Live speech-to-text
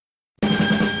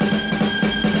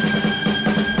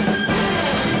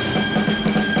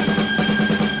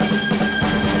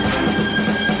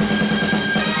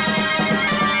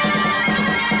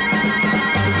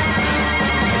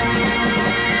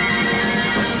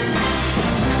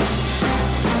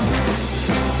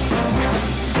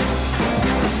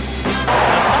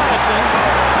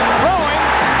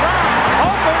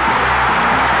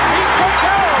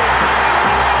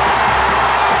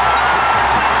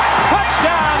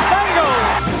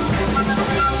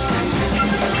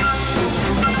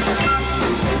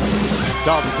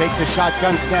Dalton takes a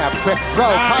shotgun snap. Quick throw.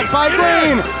 Caught by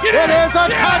Green. It is a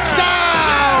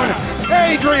touchdown.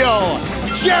 Adriel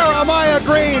Jeremiah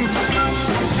Green.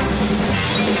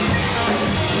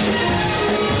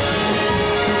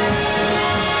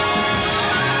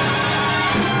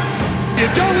 You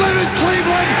don't live in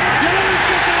Cleveland, you live in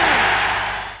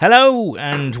Cincinnati. Hello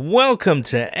and welcome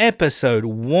to episode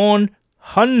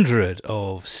 100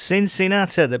 of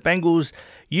Cincinnati, the Bengals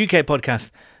UK podcast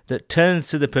that turns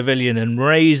to the pavilion and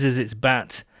raises its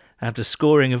bat after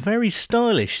scoring a very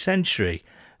stylish century.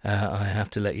 I have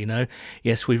to let you know.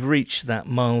 Yes, we've reached that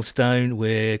milestone.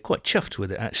 We're quite chuffed with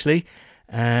it, actually.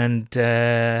 And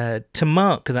to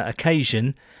mark that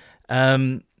occasion,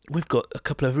 we've got a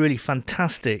couple of really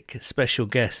fantastic special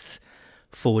guests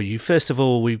for you. First of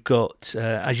all, we've got,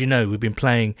 as you know, we've been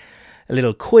playing a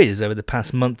little quiz over the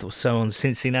past month or so on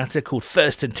Cincinnati called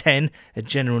First and 10, a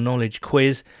general knowledge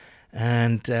quiz.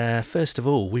 And first of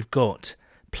all, we've got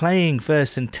playing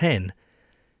First and 10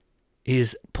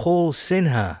 is Paul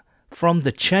Sinha from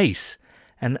The Chase,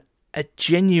 and a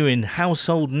genuine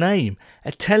household name,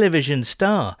 a television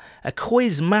star, a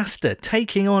quiz master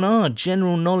taking on our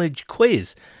general knowledge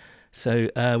quiz. So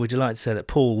we're delighted to say that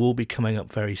Paul will be coming up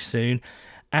very soon.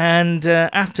 And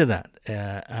after that,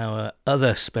 our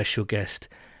other special guest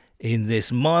in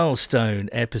this milestone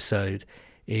episode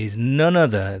is none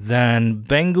other than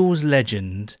Bengals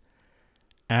legend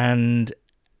and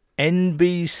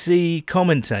NBC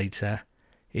commentator.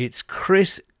 It's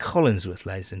Chris Collinsworth,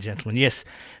 ladies and gentlemen. Yes,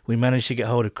 we managed to get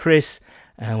hold of Chris,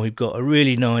 and we've got a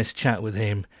really nice chat with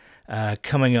him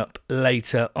coming up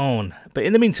later on. But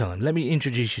in the meantime, let me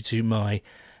introduce you to my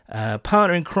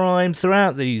partner in crime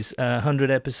throughout these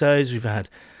 100 episodes. We've had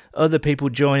other people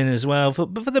joining as well,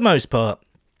 but for the most part,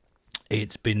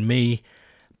 it's been me,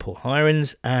 Paul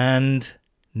Hirons, and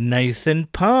Nathan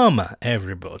Palmer,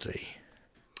 everybody.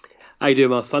 How you doing,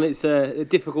 my son? It's a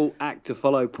difficult act to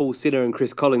follow Paul Sinha and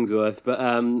Chris Collinsworth, but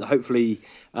hopefully,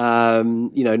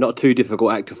 not too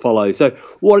difficult act to follow. So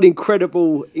what an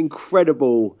incredible,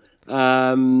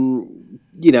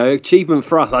 achievement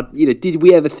for us. Did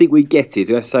we ever think we'd get it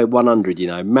to episode 100,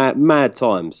 mad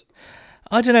times.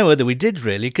 I don't know whether we did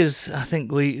really, because I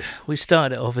think we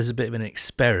started it off as a bit of an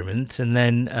experiment, and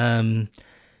then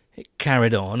it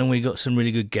carried on, and we got some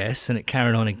really good guests, and it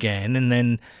carried on again, and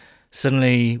then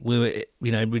suddenly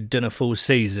we'd done a full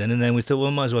season, and then we thought,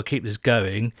 well, might as well keep this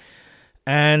going.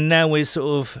 And now we're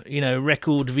sort of,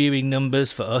 record viewing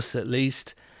numbers for us at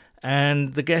least,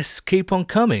 and the guests keep on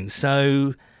coming.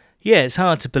 So, yeah, it's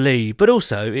hard to believe, but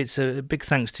also it's a big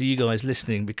thanks to you guys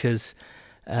listening, because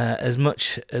as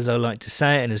much as I like to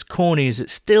say it, and as corny as it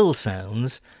still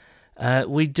sounds,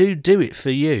 we do it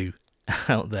for you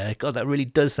out there. God, that really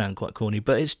does sound quite corny,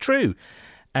 but it's true.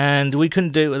 And we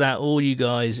couldn't do it without all you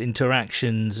guys'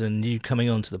 interactions and you coming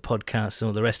onto the podcast and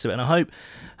all the rest of it. And I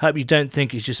hope you don't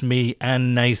think it's just me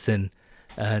and Nathan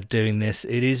doing this.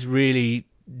 It is really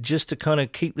just to kind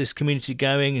of keep this community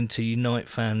going and to unite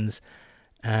fans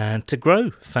and to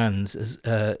grow fans, as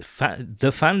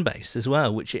the fan base as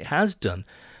well, which it has done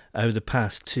over the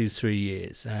past 2-3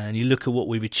 years. And you look at what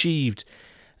we've achieved,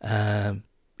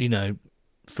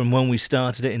 from when we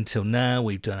started it until now.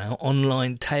 We've done our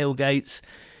online tailgates.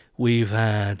 We've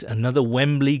had another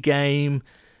Wembley game.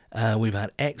 We've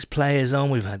had ex-players on.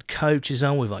 We've had coaches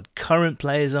on. We've had current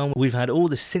players on. We've had all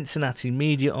the Cincinnati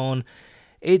media on.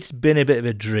 It's been a bit of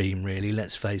a dream, really,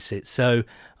 let's face it. So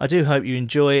I do hope you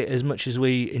enjoy it as much as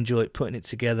we enjoy putting it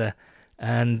together.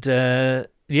 And,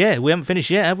 we haven't finished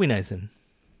yet, have we, Nathan?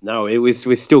 No, we're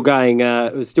still going.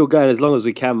 We're still going as long as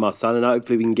we can, my son, and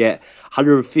hopefully we can get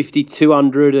 150,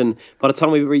 200, and by the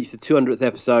time we reach the 200th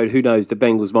episode, who knows? The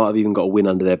Bengals might have even got a win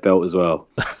under their belt as well.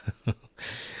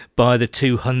 By the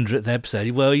 200th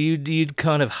episode, well, you'd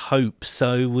kind of hope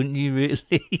so, wouldn't you?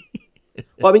 Really?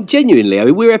 Well,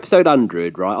 genuinely, we're episode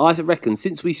 100, right? I reckon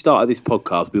since we started this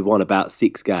podcast, we've won about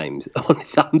 6 games.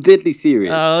 Honestly, I'm deadly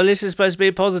serious. Oh, this is supposed to be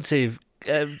a positive.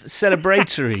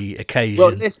 Celebratory occasion. Well,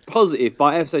 let's positive.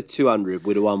 By episode 200,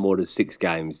 we'd have won more than 6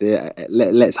 games. Yeah,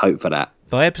 let's hope for that.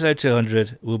 By episode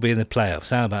 200, we'll be in the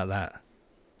playoffs. How about that?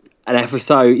 An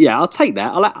episode, yeah, I'll take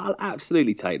that. I'll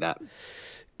absolutely take that.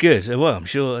 Good. Well, I'm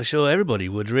sure everybody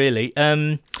would really.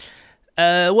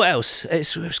 What else?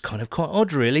 It was kind of quite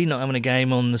odd, really, not having a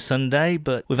game on the Sunday,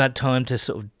 but we've had time to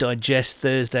sort of digest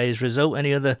Thursday's result.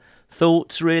 Any other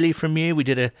thoughts, really, from you? We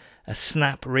did a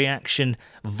snap reaction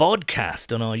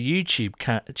vodcast on our YouTube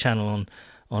channel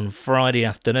on Friday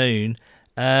afternoon.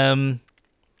 Any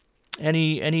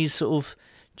sort of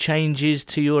changes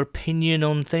to your opinion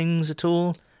on things at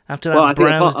all after that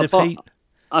Browns defeat?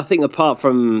 I think apart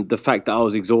from the fact that I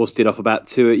was exhausted off about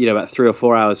 3 or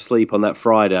 4 hours sleep on that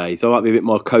Friday, so I might be a bit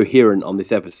more coherent on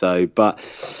this episode, but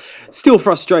still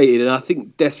frustrated. And I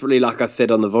think desperately, like I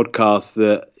said on the vodcast,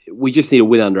 that we just need a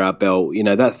win under our belt.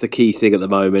 That's the key thing at the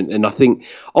moment. And I think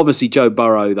obviously Joe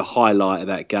Burrow, the highlight of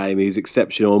that game, he was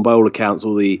exceptional. And by all accounts,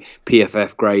 all the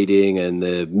PFF grading and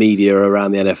the media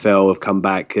around the NFL have come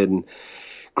back and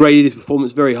graded his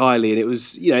performance very highly. And it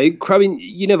was,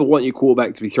 you never want your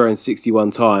quarterback to be thrown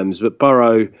 61 times, but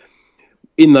Burrow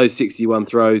in those 61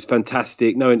 throws,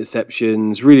 fantastic, no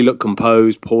interceptions, really looked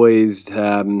composed, poised,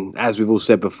 as we've all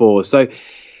said before. So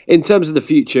in terms of the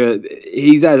future,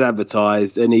 he's as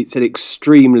advertised, and it's an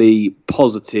extremely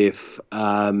positive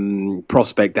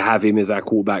prospect to have him as our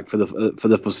quarterback for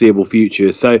the foreseeable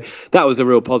future. So that was a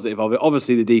real positive of it.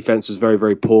 Obviously, the defense was very,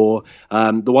 very poor.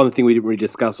 The one thing we didn't really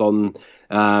discuss on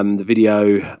the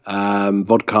video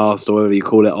vodcast, or whatever you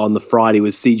call it, on the Friday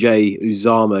was CJ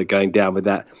Uzama going down with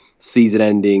that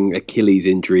season-ending Achilles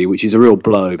injury, which is a real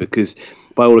blow because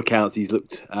by all accounts he's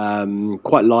looked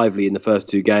quite lively in the first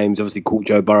two games. Obviously caught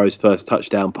Joe Burrow's first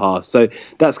touchdown pass, so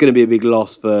that's going to be a big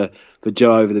loss for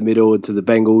Joe over the middle and to the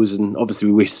Bengals. And obviously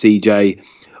we wish CJ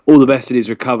all the best in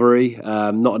his recovery.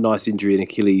 Not a nice injury, an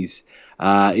Achilles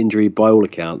injury by all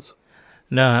accounts.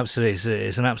 No, absolutely.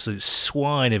 It's an absolute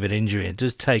swine of an injury. It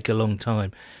does take a long time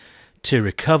to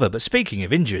recover. But speaking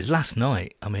of injuries, last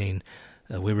night,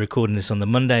 we're recording this on the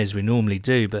Monday as we normally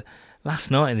do, but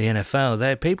last night in the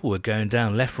NFL, people were going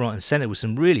down left, right and centre with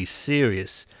some really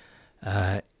serious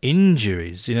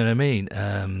injuries, you know what I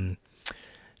mean?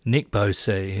 Nick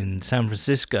Bosa in San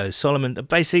Francisco,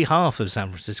 basically half of San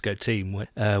Francisco team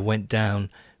went down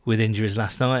with injuries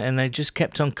last night, and they just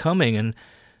kept on coming. And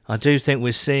I do think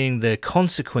we're seeing the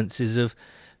consequences of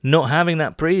not having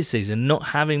that preseason, not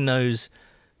having those,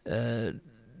 the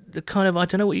kind of, I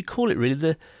don't know what you call it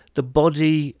really, the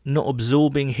body not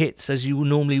absorbing hits as you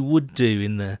normally would do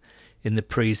in the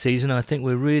pre-season. I think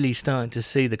we're really starting to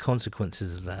see the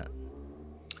consequences of that.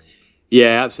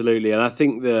 Yeah, absolutely. And I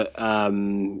think that,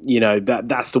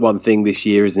 that's the one thing this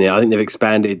year, isn't it? I think they've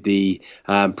expanded the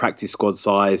practice squad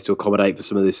size to accommodate for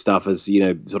some of this stuff as,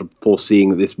 sort of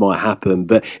foreseeing that this might happen.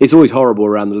 But it's always horrible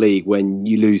around the league when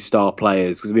you lose star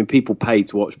players because, people pay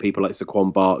to watch people like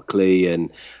Saquon Barkley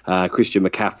and Christian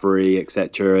McCaffrey,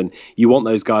 etc. And you want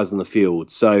those guys on the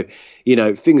field. So,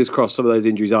 fingers crossed some of those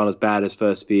injuries aren't as bad as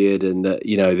first feared, and that,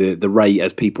 the rate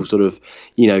as people sort of,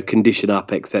 condition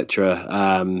up,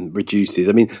 etc., reduces.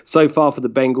 So far for the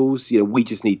Bengals, we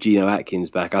just need Geno Atkins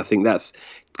back. I think that's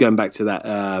going back to that,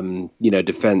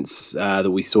 defense that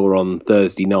we saw on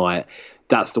Thursday night.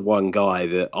 That's the one guy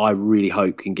that I really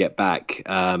hope can get back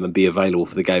and be available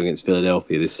for the game against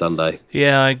Philadelphia this Sunday.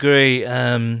 Yeah, I agree.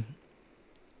 I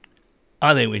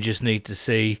think we just need to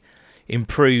see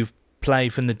improved play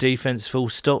from the defense, full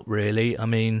stop, really.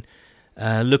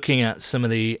 Looking at some of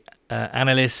the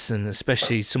analysts, and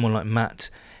especially someone like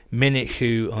Matt Minnick,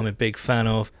 who I'm a big fan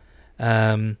of,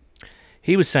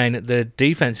 he was saying that the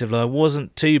defensive line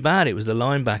wasn't too bad. It was the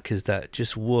linebackers that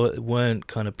just weren't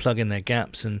kind of plugging their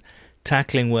gaps and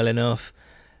tackling well enough.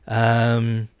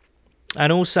 And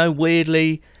also,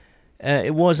 weirdly,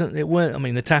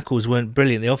 the tackles weren't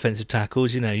brilliant. The offensive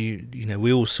tackles,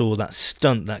 we all saw that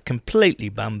stunt that completely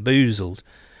bamboozled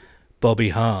Bobby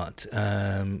Hart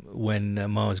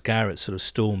when Myles Garrett sort of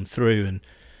stormed through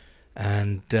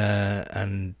and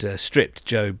stripped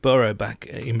Joe Burrow back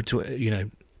in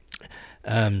between,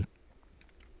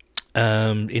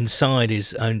 inside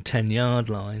his own 10-yard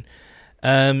line.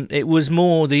 It was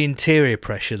more the interior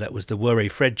pressure that was the worry.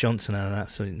 Fred Johnson had an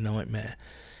absolute nightmare.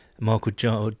 Michael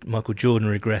Jordan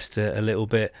regressed a little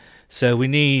bit, so we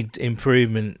need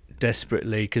improvement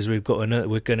desperately because we're going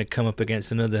to come up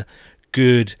against another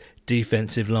good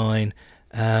defensive line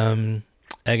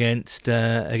against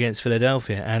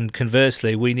Philadelphia, and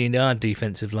conversely, we need our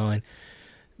defensive line,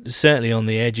 certainly on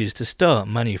the edges, to start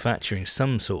manufacturing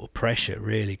some sort of pressure,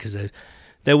 really, because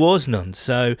there was none.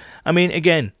 So,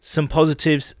 again, some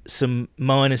positives, some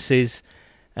minuses,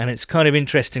 and it's kind of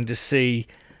interesting to see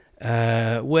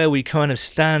where we kind of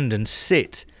stand and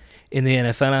sit in the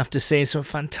NFL after seeing some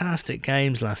fantastic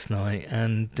games last night.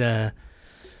 And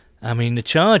the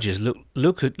Chargers look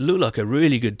like a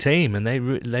really good team, and they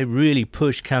really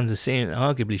pushed Kansas City and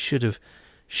arguably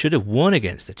should have won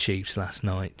against the Chiefs last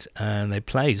night, and they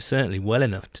played certainly well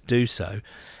enough to do so.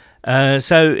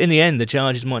 So in the end, the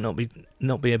Chargers might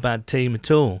not be a bad team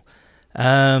at all.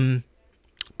 But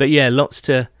yeah, lots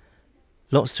to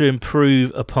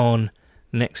improve upon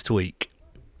next week.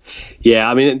 Yeah,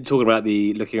 I mean, talking about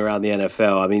looking around the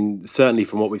NFL, I mean, certainly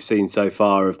from what we've seen so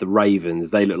far of the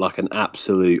Ravens, they look like an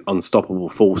absolute unstoppable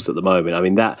force at the moment. I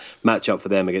mean, that matchup for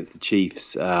them against the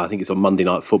Chiefs, I think it's on Monday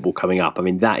Night Football coming up. I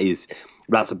mean, that's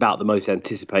about the most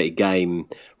anticipated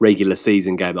regular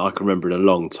season game that I can remember in a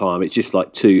long time. It's just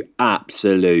like two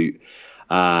absolute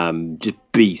just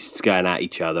beasts going at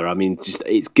each other. I mean,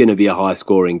 it's going to be a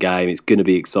high-scoring game. It's going to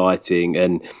be exciting,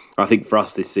 and I think for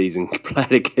us this season,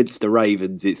 playing against the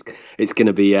Ravens, it's going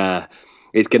to be a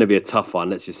tough one.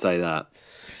 Let's just say that.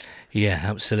 Yeah,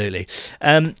 absolutely.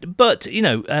 But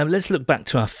let's look back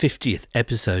to our 50th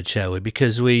episode, shall we?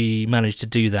 Because we managed to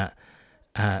do that,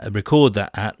 record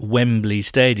that at Wembley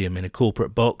Stadium in a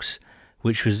corporate box,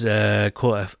 which was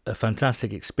quite a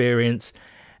fantastic experience.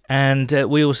 And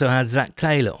we also had Zach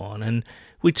Taylor on, and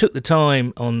we took the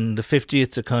time on the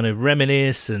 50th to kind of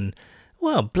reminisce and,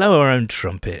 well, blow our own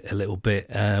trumpet a little bit.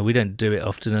 We don't do it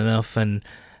often enough, and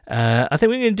I think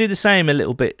we're going to do the same a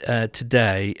little bit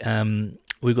today.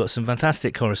 We've got some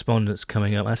fantastic correspondence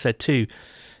coming up. I said 2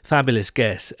 fabulous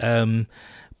guests.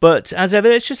 But as ever,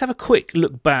 let's just have a quick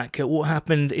look back at what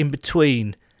happened in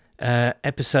between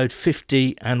episode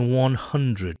 50 and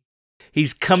 100.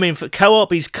 He's coming for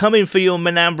Co-op. He's coming for your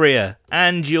Menambria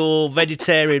and your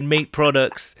vegetarian meat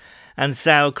products and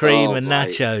sour cream and mate.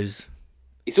 Nachos.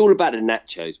 It's all about the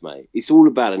nachos, mate. It's all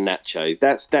about the nachos.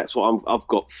 That's what I've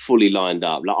got fully lined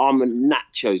up. Like, I'm a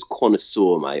nachos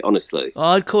connoisseur, mate. Honestly,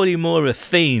 I'd call you more a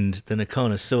fiend than a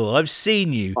connoisseur. I've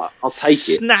seen you I'll take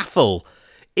it. Snaffle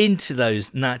into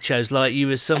those nachos like you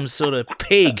were some sort of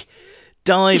pig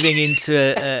diving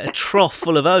into a trough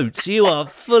full of oats. You are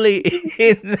fully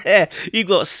in there. You've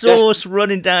got sauce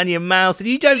running down your mouth, and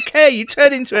you don't care. You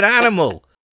turn into an animal.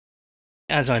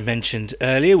 As I mentioned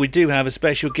earlier, we do have a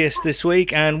special guest this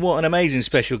week, and what an amazing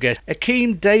special guest.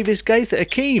 Akeem Davis Gaither.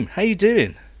 Akeem, how you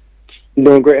doing? I'm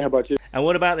doing great. How about you? And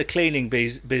what about the cleaning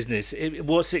business?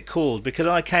 What's it called? Because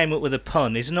I came up with a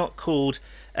pun. It's not called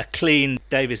a clean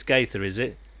Davis Gaither, is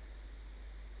it?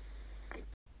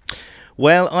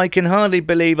 Well, I can hardly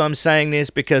believe I'm saying this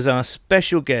because our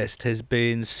special guest has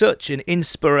been such an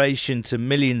inspiration to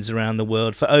millions around the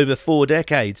world for over 4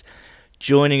 decades.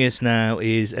 Joining us now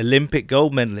is Olympic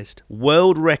gold medalist,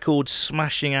 world record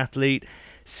smashing athlete,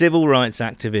 civil rights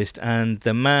activist, and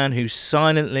the man who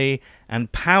silently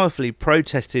and powerfully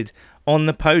protested on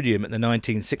the podium at the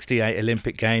 1968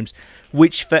 Olympic Games,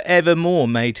 which forevermore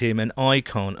made him an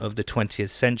icon of the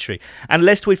 20th century. And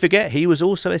lest we forget, he was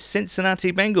also a Cincinnati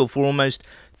Bengal for almost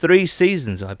 3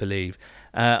 seasons, I believe.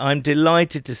 I'm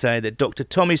delighted to say that Dr.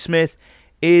 Tommy Smith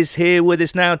is here with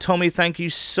us now. Tommy, thank you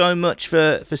so much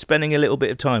for spending a little bit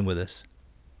of time with us.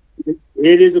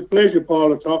 It is a pleasure,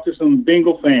 Paul, to talk to some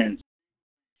Bengal fans.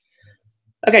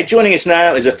 Okay, joining us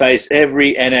now is a face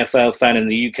every NFL fan in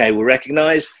the UK will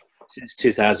recognise. Since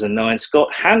 2009,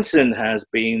 Scott Hanson has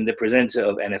been the presenter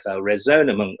of NFL Red Zone,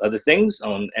 among other things,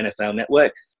 on NFL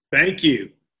Network. Thank you.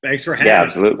 Thanks for having me.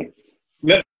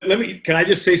 Yeah, absolutely. Can I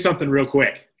just say something real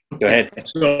quick? Go ahead.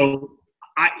 So,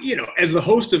 as the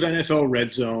host of NFL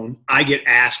Red Zone, I get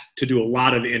asked to do a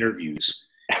lot of interviews,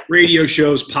 radio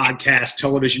shows, podcasts,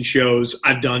 television shows.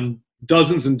 I've done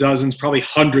dozens and dozens, probably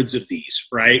hundreds of these,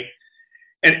 right?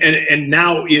 And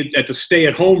now at the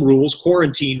stay-at-home rules,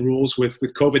 quarantine rules with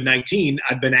COVID-19,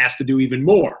 I've been asked to do even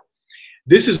more.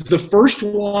 This is the first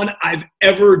one I've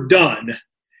ever done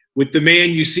with the man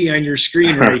you see on your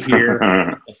screen right here,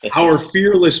 our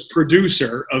fearless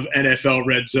producer of NFL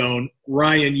Red Zone,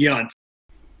 Ryan Yunt.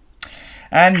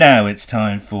 And now it's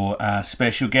time for our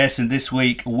special guest, and this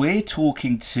week we're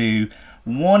talking to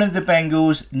one of the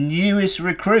Bengals' newest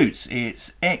recruits.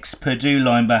 It's ex-Purdue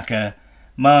linebacker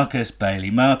Markus Bailey.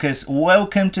 Markus,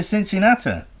 welcome to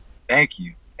Cincinnati. Thank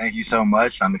you. Thank you so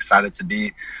much. I'm excited to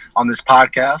be on this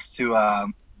podcast to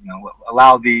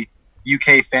allow the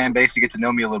UK fan base to get to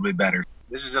know me a little bit better.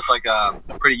 This is just like a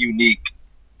pretty unique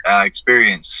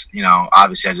experience.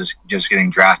 Obviously I just getting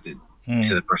drafted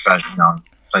to the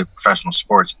play professional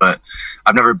sports, but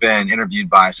I've never been interviewed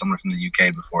by someone from the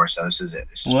UK before, so this is it.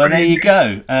 Well, there you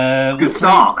go. Good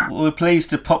start. We're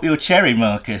pleased to pop your cherry,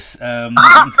 Markus. And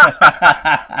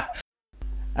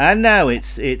now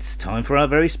it's time for our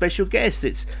very special guest.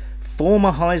 It's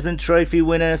former Heisman Trophy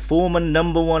winner, former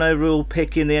number 1 overall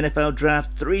pick in the NFL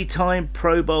draft, 3-time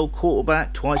Pro Bowl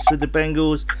quarterback, twice with the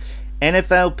Bengals,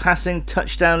 NFL passing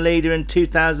touchdown leader in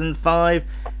 2005,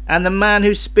 and the man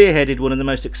who spearheaded one of the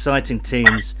most exciting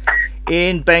teams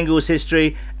in Bengals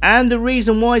history, and the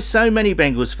reason why so many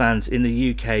Bengals fans in the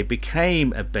UK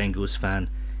became a Bengals fan.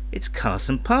 It's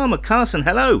Carson Palmer. Carson,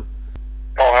 hello.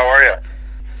 Oh, how are you?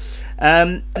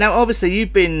 Now, obviously,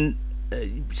 you've been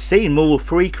seen more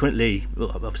frequently,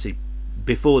 obviously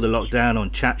before the lockdown,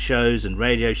 on chat shows and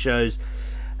radio shows,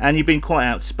 and you've been quite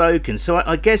outspoken. So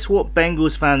I guess what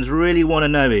Bengals fans really want to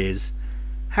know is,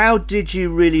 how did you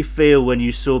really feel when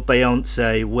you saw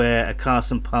Beyonce wear a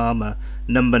Carson Palmer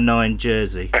number 9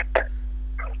 jersey?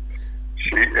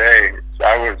 I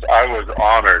was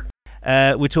honored.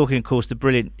 We're talking, of course, the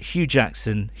brilliant Hugh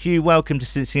Jackson. Hugh, welcome to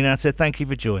Cincinnati. Thank you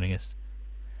for joining us.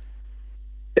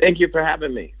 Thank you for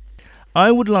having me.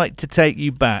 I would like to take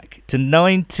you back to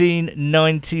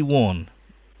 1991.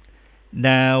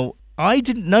 Now, I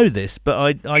didn't know this,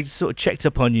 but I sort of checked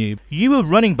up on you. You were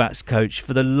running backs coach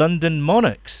for the London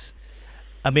Monarchs.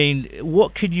 I mean,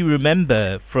 what can you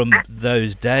remember from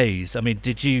those days? I mean,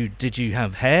 did you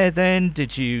have hair then?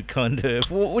 Did you kind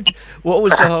of what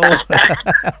was the whole?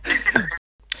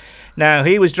 Now,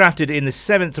 he was drafted in the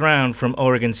 7th round from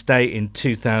Oregon State in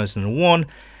 2001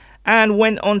 and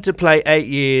went on to play 8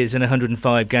 years and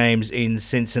 105 games in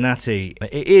Cincinnati.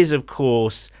 It is, of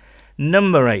course,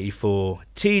 number 84,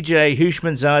 TJ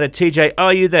Houshmandzadeh. TJ,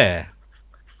 are you there?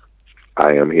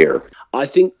 I am here. I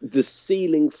think the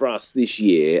ceiling for us this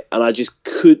year, and I just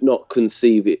could not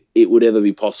conceive it would ever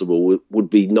be possible, would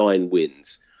be 9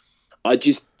 wins. I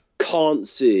just can't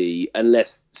see,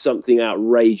 unless something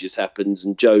outrageous happens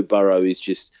and Joe Burrow is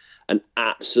just an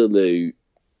absolute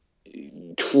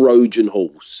Trojan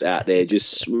horse out there,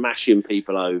 just smashing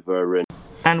people over.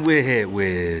 And we're here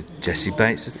with Jesse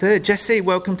Bates III. Jesse,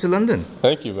 welcome to London.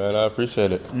 Thank you, man. I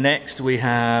appreciate it. Next, we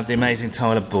have the amazing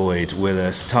Tyler Boyd with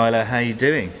us. Tyler, how are you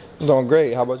doing? Doing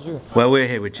great. How about you? Well, we're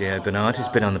here with Gio Bernard, who's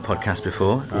been on the podcast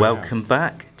before. Welcome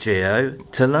back, Gio,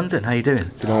 to London. How are you doing?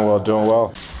 Doing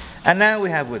well. And now we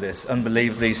have with us,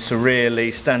 unbelievably,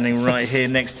 surreally, standing right here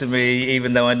next to me,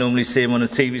 even though I normally see him on a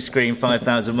TV screen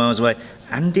 5,000 miles away,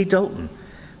 Andy Dalton.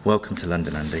 Welcome to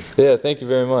London, Andy. Yeah, thank you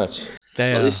very much.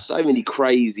 There's so many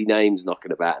crazy names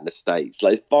knocking about in the States.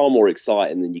 Like, it's far more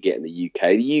exciting than you get in the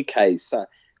UK. The UK is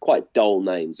quite dull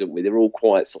names, aren't we? They're all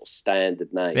quite sort of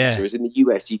standard names. Yeah. Whereas in the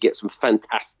US, you get some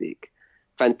fantastic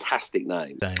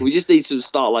names. Dang. We just need to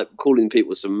start like calling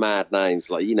people some mad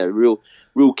names, like, you know, real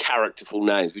characterful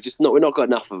names. We're not got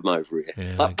enough of them over here.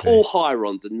 Yeah, like Paul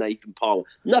Hirons and Nathan Palmer.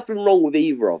 Nothing wrong with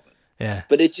either of them. Yeah.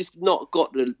 But it's just not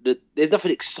got there's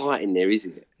nothing exciting there, is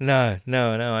it? No,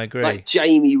 I agree. Like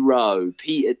Jamie Rowe,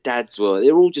 Peter Dadsworth,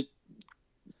 they're all just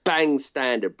bang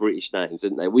standard British names,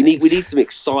 aren't they? We need some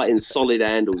exciting, solid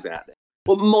handles out there.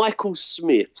 But Michael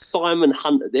Smith, Simon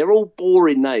Hunter, they're all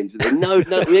boring names. We ain't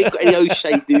got any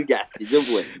O'Shea Dugasses, have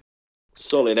we?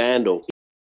 Solid handle.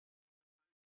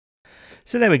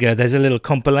 So there we go. There's a little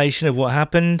compilation of what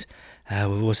happened.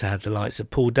 We've also had the likes of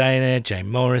Paul Dana, Jane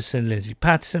Morrison, Lindsay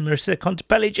Patterson, Marissa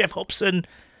Contepelli, Jeff Hobson,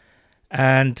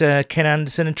 and Ken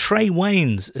Anderson and Trey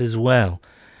Waynes as well.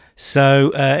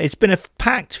 So it's been a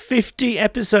packed 50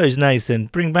 episodes, Nathan.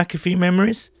 Bring back a few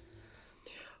memories.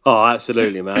 Oh,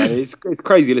 absolutely, man. It's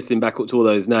crazy listening back to all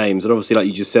those names. And obviously, like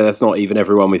you just said, that's not even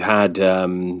everyone we've had.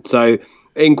 So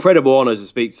incredible honour to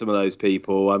speak to some of those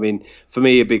people. I mean, for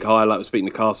me, a big highlight was speaking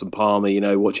to Carson Palmer. You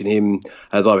know, watching him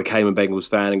as I became a Bengals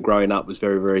fan and growing up was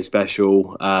very, very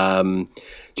special.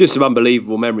 Just some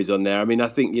unbelievable memories on there. I mean, I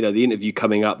think, you know, the interview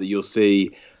coming up that you'll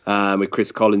see with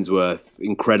Chris Collinsworth,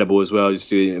 incredible as well, just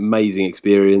doing an amazing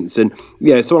experience. And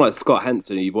yeah, someone like Scott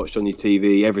Hanson, who you've watched on your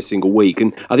TV every single week.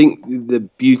 And I think the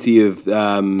beauty of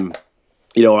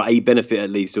you know, or a benefit at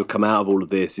least to have come out of all of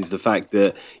this is the fact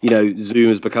that, you know, Zoom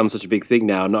has become such a big thing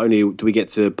now. Not only do we get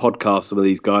to podcast some of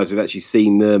these guys, we've actually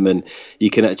seen them, and you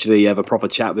can actually have a proper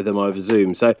chat with them over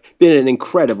Zoom. So it's been an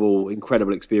incredible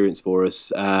experience for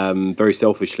us, very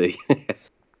selfishly.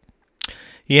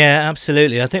 Yeah,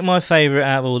 absolutely. I think my favourite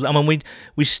out of all, I mean,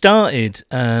 we started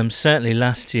certainly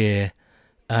last year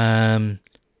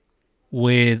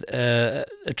with a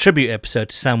tribute episode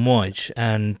to Sam Wyche,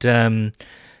 and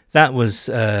that was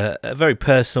a very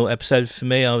personal episode for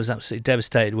me. I was absolutely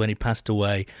devastated when he passed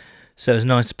away, so it was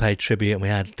nice to pay tribute, and we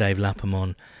had Dave Lapham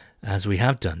on, as we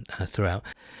have done throughout.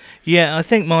 Yeah, I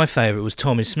think my favourite was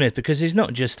Tommy Smith, because he's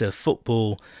not just a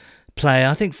football player.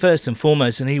 I think first and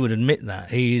foremost, and he would admit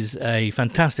that, he's a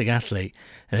fantastic athlete,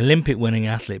 an Olympic winning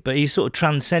athlete, but he sort of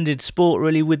transcended sport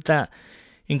really with that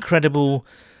incredible,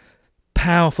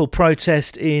 powerful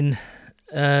protest in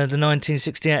the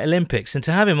 1968 Olympics. And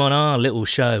to have him on our little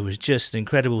show was just an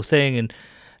incredible thing. And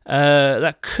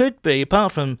that could be,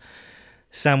 apart from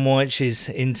Sam Wyche's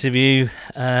interview,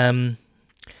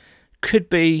 could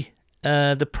be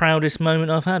the proudest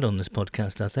moment I've had on this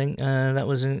podcast, I think. That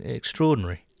was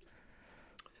extraordinary.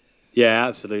 Yeah,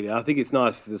 absolutely. I think it's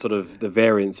nice, the sort of the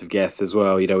variance of guests as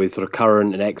well, you know, with sort of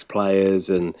current and ex-players,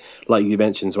 and like you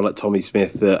mentioned, someone like Tommy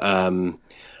Smith, that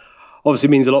obviously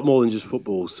means a lot more than just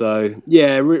football. So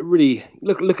yeah, really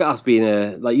look at us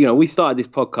being we started this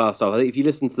podcast off. I think if you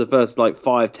listen to the first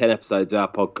 5-10 episodes of our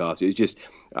podcast, it was just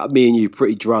me and you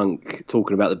pretty drunk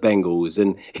talking about the Bengals,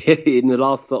 and in the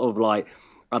last sort of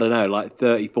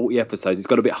 30, 40 episodes, it's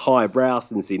got a bit higher brow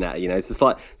Cincinnati. It's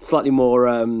a slightly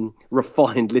more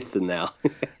refined listen now.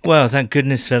 Well, thank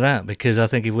goodness for that, because I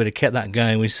think if we'd have kept that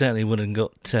going, we certainly would have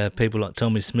got people like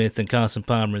Tommy Smith and Carson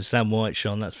Palmer and Sam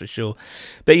Whiteshine, that's for sure.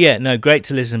 But yeah, no, great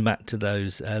to listen back to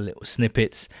those little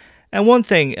snippets. And one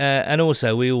thing, and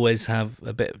also we always try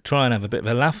and have a bit of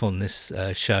a laugh on this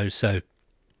show, so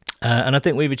and I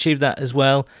think we've achieved that as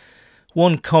well.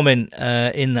 One comment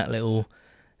in that little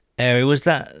area was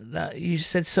that you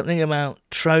said something about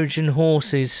Trojan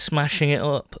horses smashing it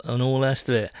up and all the rest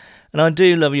of it. And I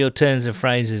do love your turns of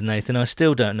phrases, Nathan. I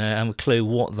still don't have a clue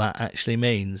what that actually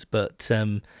means, but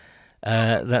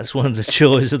that's one of the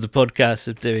joys of the podcast,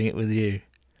 of doing it with you.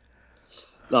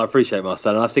 No, I appreciate it,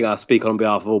 Marcel. And I think I speak on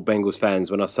behalf of all Bengals fans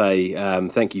when I say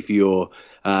thank you for your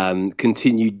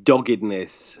continued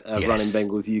doggedness of running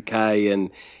Bengals UK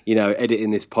and,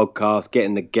 editing this podcast,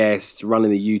 getting the guests, running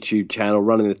the YouTube channel,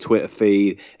 running the Twitter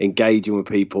feed, engaging with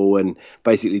people, and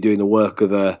basically doing the work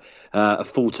of a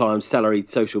full-time salaried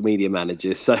social media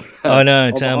manager. So I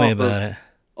know, tell me about it.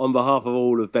 On behalf of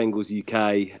all of Bengals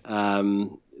UK,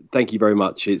 thank you very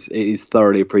much. It is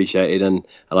thoroughly appreciated, and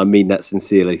I mean that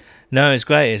sincerely. No, it's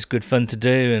great. It's good fun to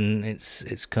do, and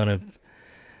it's kind of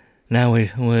now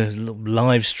we're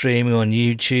live streaming on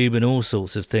YouTube and all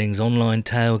sorts of things, online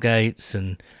tailgates,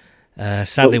 and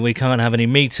sadly we can't have any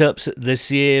meetups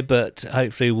this year, but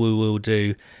hopefully we will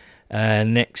do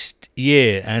next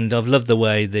year. And I've loved the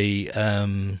way the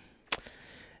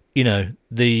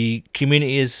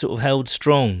community is sort of held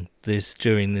strong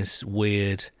during this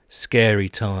weird, scary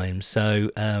time. So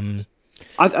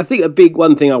I think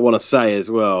one thing I want to say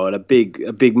as well, and a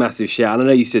big massive shout, and I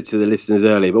know you said to the listeners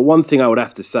earlier, but one thing I would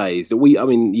have to say is that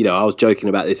I was joking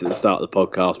about this at the start of the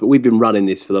podcast, but we've been running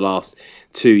this for the last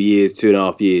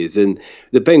 2.5 years, and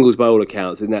the Bengals, by all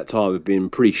accounts, in that time have been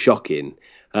pretty shocking.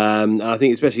 And I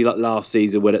think especially last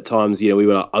season, when at times, we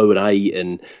were 0-8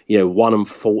 and,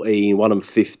 1-14,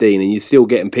 1-15, and you're still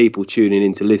getting people tuning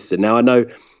in to listen. Now, I know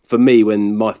for me,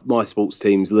 when my sports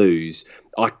teams lose,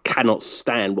 I cannot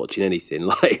stand watching anything.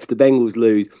 If the Bengals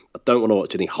lose, I don't want to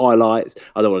watch any highlights.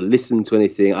 I don't want to listen to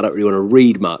anything. I don't really want to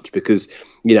read much because,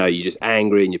 you're just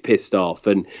angry and you're pissed off.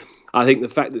 And I think the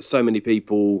fact that so many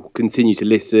people continue to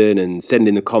listen and send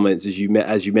in the comments, as you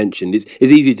mentioned,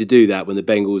 it's easy to do that when the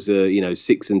Bengals are,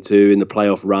 6-2 in the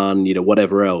playoff run,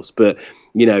 whatever else. But,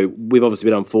 we've obviously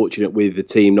been unfortunate with the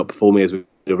team not performing as we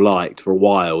would have liked for a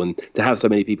while. And to have so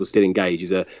many people still engage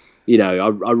is we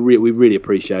really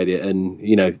appreciate it. And,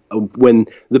 when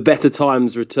the better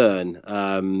times return,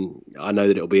 I know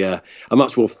that it'll be a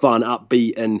much more fun,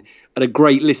 upbeat and a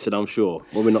great listen, I'm sure,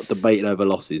 when we're not debating over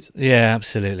losses. Yeah,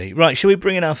 absolutely. Right, shall we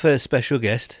bring in our first special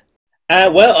guest?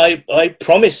 Well, I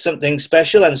promised something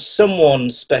special and someone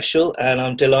special, and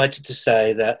I'm delighted to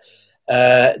say that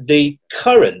the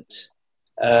current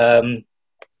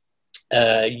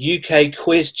UK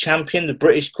quiz champion, the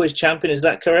British quiz champion, is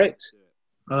that correct?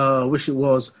 I wish it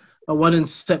was. I won in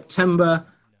September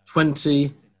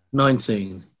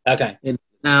 2019. Okay. It's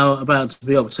now about to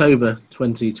be October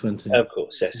 2020. Of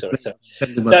course, yes, sorry.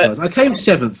 I came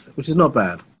 7th, which is not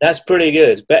bad. That's pretty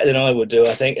good. Better than I would do,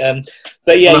 I think.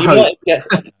 But yeah,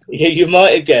 you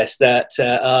might have guessed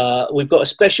that we've got a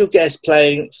special guest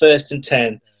playing first and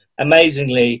 10.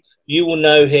 Amazingly, you will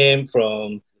know him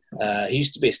from, he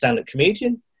used to be a stand-up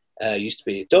comedian, used to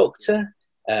be a doctor.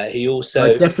 He also...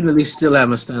 I definitely still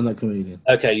am a stand-up comedian.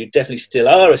 Okay, you definitely still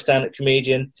are a stand-up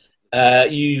comedian.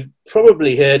 You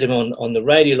probably heard him on the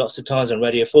radio lots of times, on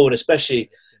Radio 4, and especially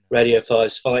Radio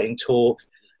 5's Fighting Talk.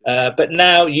 But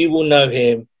now you will know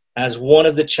him as one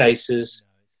of the chasers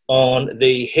on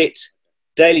the hit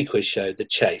daily quiz show, The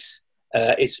Chase.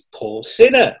 It's Paul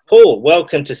Sinner. Paul,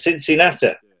 welcome to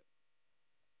Cincinnati.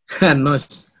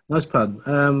 Nice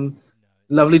pun.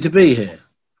 Lovely to be here.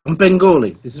 I'm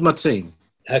Bengali. This is my team.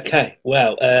 Okay,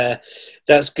 well,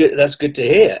 that's good. That's good to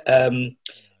hear.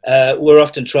 We're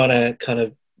often trying to kind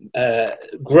of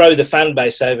grow the fan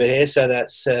base over here, so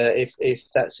that's if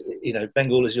that's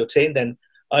Bengal is your team, then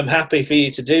I'm happy for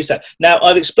you to do so. Now,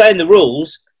 I've explained the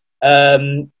rules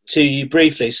to you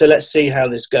briefly, so let's see how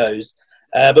this goes.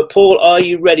 But Paul, are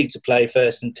you ready to play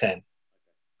first and 10?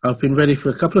 I've been ready for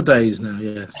a couple of days now.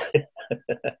 Yes.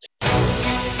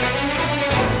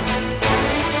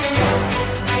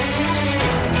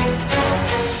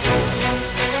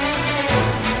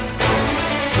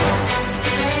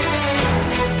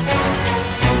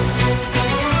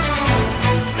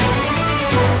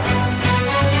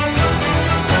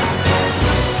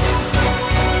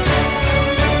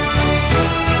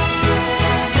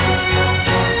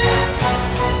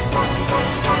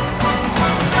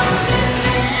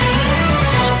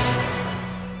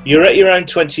 You're at your own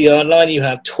 20-yard line. You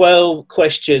have 12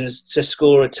 questions to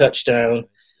score a touchdown.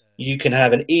 You can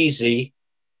have an easy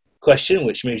question,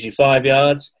 which moves you 5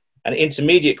 yards, an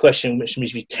intermediate question, which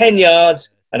moves you 10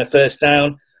 yards and a first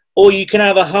down, or you can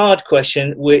have a hard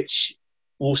question, which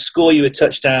will score you a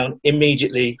touchdown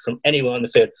immediately from anywhere on the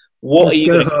field. What are you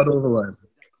going to hard all the way?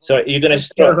 Sorry, you're going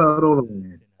to go hard all the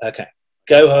way. Okay.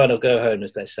 Go hard or go home,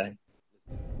 as they say.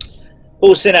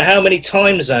 Paul Sinner, how many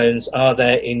time zones are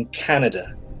there in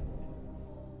Canada?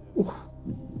 Ooh.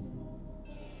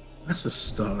 That's a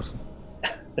start.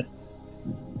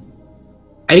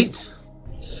 8?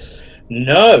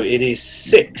 No, it is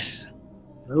 6.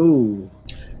 Oh.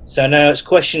 So now it's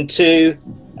question 2,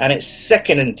 and it's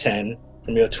 2nd and 10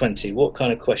 from your 20. What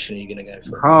kind of question are you going to go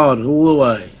for? Hard all the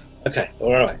way. Okay,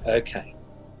 all right, okay.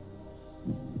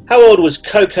 How old was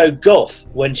Coco Gauff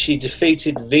when she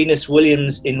defeated Venus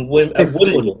Williams in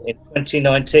Wimbledon in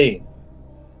 2019?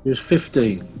 She was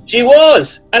 15. She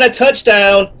was! And a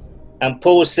touchdown! And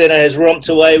Paul Sinner has romped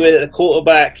away with it. The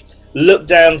quarterback looked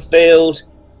downfield,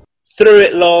 threw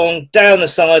it long, down the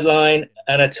sideline,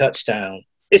 and a touchdown.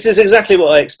 This is exactly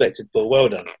what I expected, Paul. Well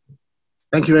done.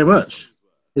 Thank you very much.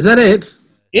 Is that it?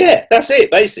 Yeah, that's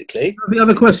it, basically. The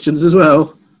other questions as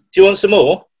well. Do you want some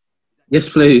more? Yes,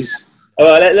 please. All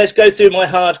right, let's go through my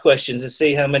hard questions and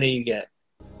see how many you get.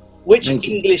 Which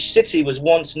English city was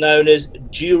once known as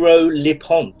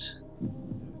Duro-Liponte?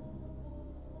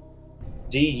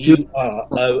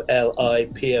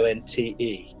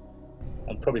 Duroliponte.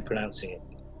 I'm probably pronouncing it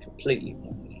completely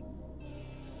wrong.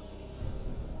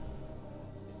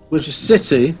 Which is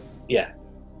city? Yeah.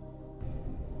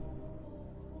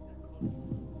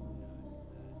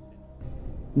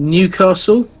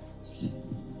 Newcastle?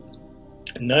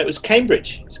 No, it was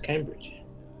Cambridge. It's Cambridge.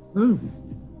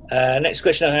 Next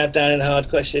question I have down in the hard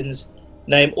questions.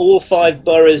 Name all 5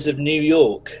 boroughs of New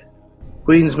York.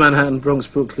 Queens, Manhattan, Bronx,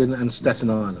 Brooklyn, and Staten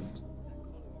Island.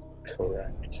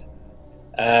 Correct.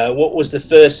 What was the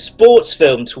first sports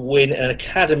film to win an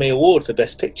Academy Award for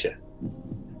Best Picture?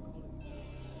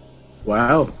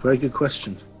 Wow, very good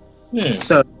question.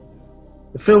 So,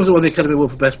 the films that won the Academy Award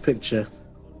for Best Picture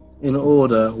in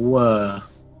order were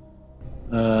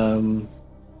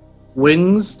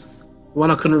Wings,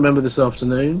 one I couldn't remember this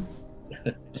afternoon,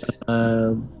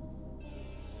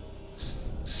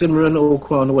 Cimarron, All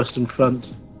Quiet on the Western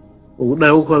Front, All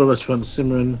Quiet on the Western Front,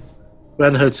 Cimarron,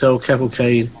 Grand Hotel,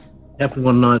 Cavalcade, Happened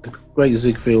One Night, The Great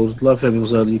Ziegfeld, Life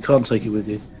Hemingway's Early, You Can't Take It With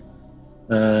You,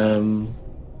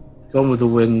 Gone with the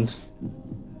Wind,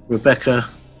 Rebecca,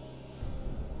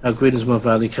 How Green Is My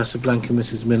Valley, Casablanca,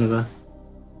 Mrs. Miniver.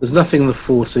 There's nothing in the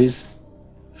 40s.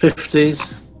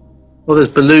 50s. Well, there's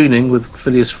ballooning with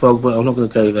Phileas Fogg, but I'm not going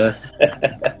to go there.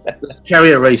 There's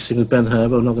chariot racing with Ben-Hur,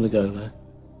 but I'm not going to go there.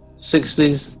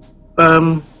 60s.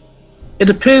 It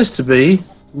appears to be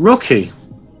Rocky.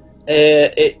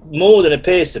 It more than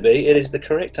appears to be. It is the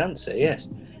correct answer, yes.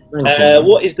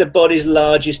 What is the body's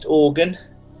largest organ?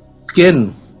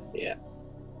 Skin. Yeah.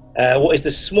 What is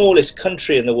the smallest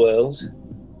country in the world?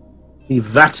 The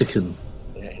Vatican.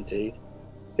 Yeah, indeed.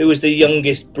 Who was the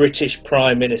youngest British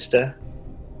Prime Minister?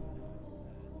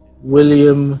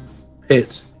 William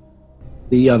Pitt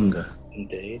the Younger.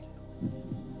 Indeed.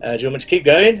 Do you want me to keep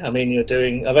going? I mean, you're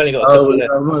doing... I've only got a couple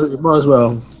left. Might as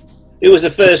well. Who was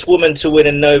the first woman to win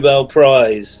a Nobel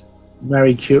Prize?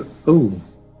 Marie Curie. Oh.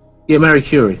 Yeah, Marie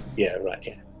Curie. Yeah, right,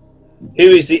 yeah. Who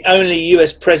is the only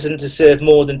US president to serve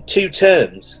more than 2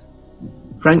 terms?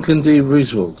 Franklin D.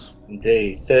 Roosevelt.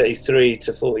 Indeed. 33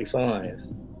 to 45.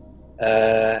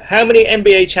 How many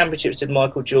NBA championships did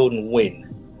Michael Jordan win?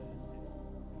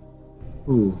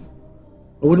 Ooh.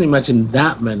 I wouldn't imagine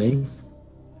that many.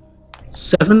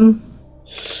 7?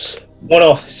 1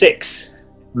 off, 6.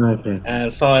 Okay.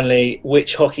 And finally,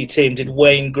 which hockey team did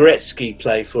Wayne Gretzky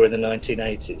play for in the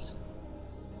 1980s?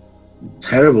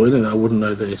 Terrible, isn't it? I wouldn't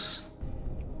know this.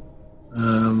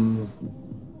 The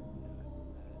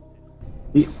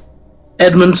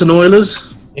Edmonton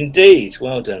Oilers. Indeed.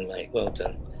 Well done, mate. Well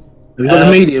done. Have you got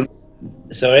the medium?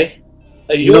 Sorry?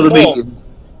 You got the medium?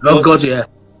 Oh, God, yeah.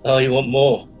 Oh, you want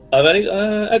more? I've only...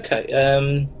 okay.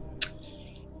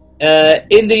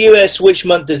 In the US, which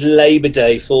month does Labor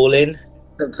Day fall in?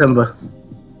 September.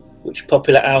 Which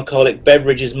popular alcoholic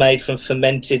beverage is made from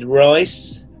fermented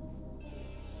rice?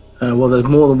 Well, there's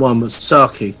more than one, but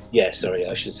sake. Yeah, sorry,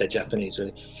 I should say Japanese,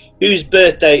 really. Whose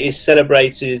birthday is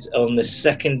celebrated on the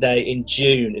 2nd day in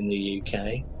June in the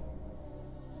UK?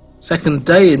 2nd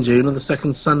day in June or the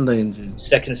 2nd Sunday in June?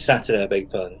 2nd Saturday, I beg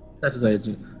your pardon. Saturday in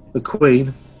June. The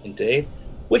Queen. Indeed.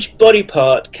 Which body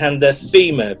part can the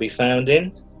femur be found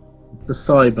in? It's the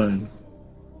thigh bone.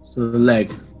 So the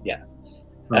leg. Yeah.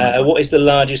 What is the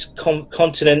largest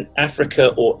continent,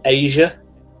 Africa or Asia?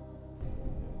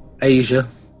 Asia.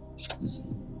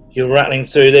 You're rattling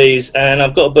through these, and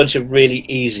I've got a bunch of really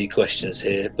easy questions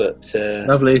here, but...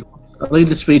 Lovely. I'll need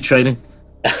the speed training.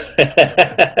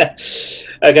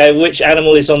 Okay, which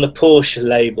animal is on the Porsche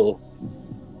label?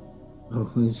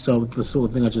 Oh, so the sort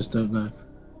of thing I just don't know.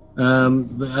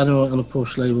 The animal on the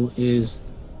Porsche label is...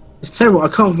 It's terrible. I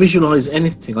can't visualise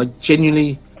anything. I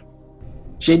genuinely...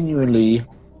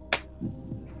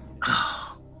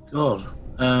 Oh, God.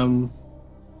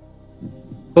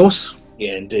 Horse?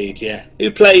 Yeah, indeed, yeah.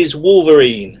 Who plays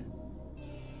Wolverine?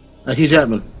 Hugh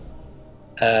Jackman.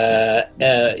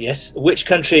 Yes. Which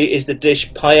country is the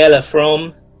dish paella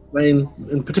from?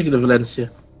 In particular,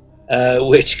 Valencia.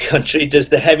 Which country does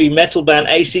the heavy metal band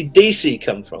AC/DC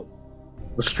come from?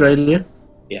 Australia.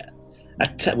 Yeah. A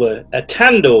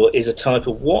tandoor is a type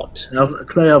of what? A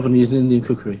clay oven used in Indian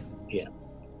cookery. Yeah.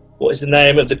 What is the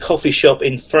name of the coffee shop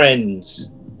in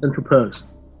Friends? Central Perks.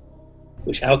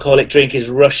 Which alcoholic drink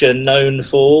is Russia known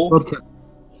for? Vodka.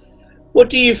 What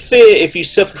do you fear if you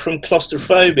suffer from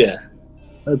claustrophobia?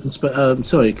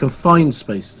 Confined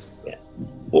spaces. Yeah.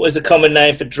 What is the common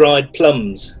name for dried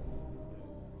plums?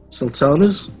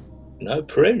 Sultanas? No,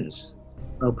 prunes.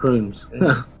 Oh, prunes.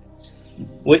 Yeah.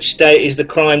 Which state is the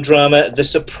crime drama The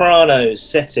Sopranos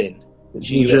set in?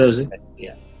 New Jersey.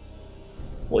 Yeah.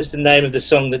 What is the name of the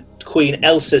song that Queen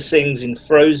Elsa sings in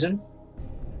Frozen?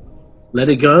 Let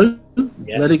It Go?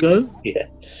 Yeah. Let It Go? Yeah.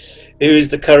 Who is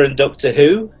the current Doctor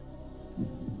Who?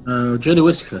 Jodie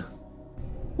Whittaker.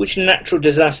 Which natural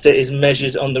disaster is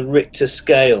measured on the Richter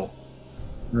scale?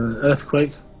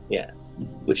 Earthquake. Yeah.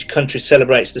 Which country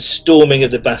celebrates the storming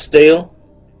of the Bastille?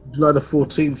 July the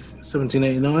 14th,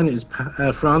 1789. It is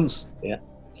France. Yeah.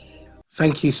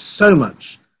 Thank you so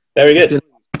much. Very good.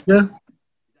 Yeah.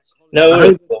 No.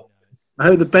 I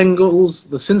hope the Bengals,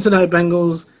 the Cincinnati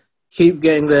Bengals, keep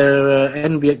getting their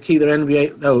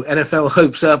NFL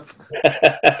hopes up.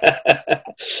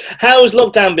 How's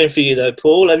lockdown been for you though,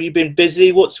 Paul? Have you been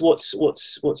busy? What's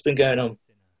been going on?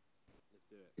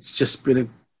 It's just been a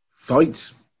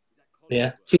fight.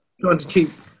 Yeah. Trying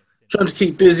to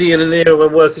keep busy in an era where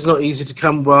work is not easy to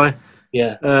come by.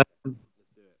 Yeah.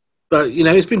 But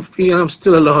it's been. I'm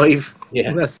still alive.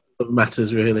 Yeah. That's what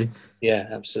matters really. Yeah,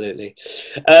 absolutely.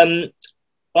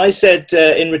 I said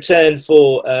in return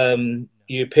for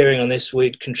you appearing on this,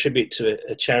 we'd contribute to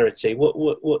a charity.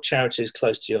 What charity is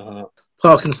close to your heart?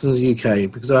 Parkinson's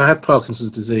UK, because I have Parkinson's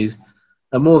disease.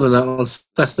 And more than that, on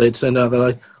Saturday it turned out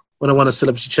that when I won a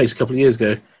celebrity chase a couple of years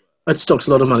ago, I'd stocked a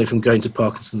lot of money from going to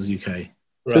Parkinson's UK.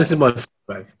 So Right. this is my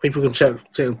feedback. People can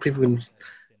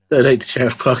donate to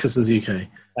Parkinson's UK.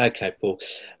 Okay, Paul.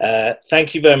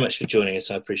 Thank you very much for joining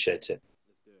us. I appreciate it.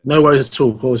 No worries at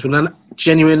all, Paul. It's been a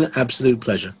genuine, absolute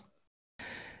pleasure.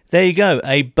 There you go.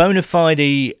 A bona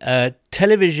fide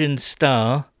television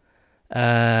star,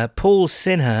 Paul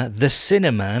Sinha, the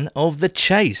Cinnamon of The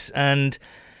Chase. And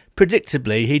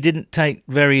predictably, he didn't take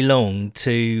very long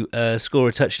to score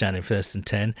a touchdown in 1st and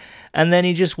 10. And then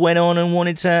he just went on and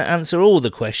wanted to answer all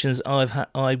the questions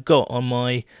I've got on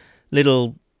my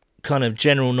little kind of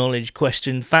general knowledge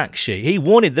question fact sheet. He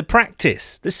wanted the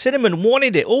practice. The Cinnamon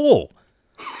wanted it all.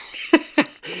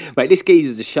 Mate, this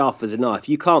geezer's as sharp as a knife.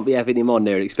 You can't be having him on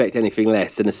there and expect anything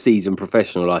less than a seasoned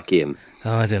professional like him.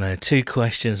 Oh, I don't know. 2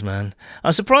 questions, man.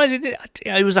 I'm surprised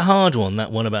it was a hard one,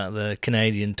 that one about the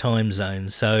Canadian time zone.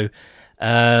 So,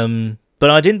 but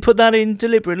I didn't put that in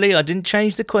deliberately. I didn't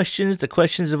change the questions. The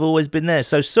questions have always been there.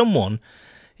 So someone,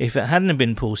 if it hadn't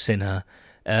been Paul Sinha,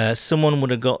 someone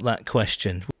would have got that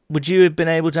question. Would you have been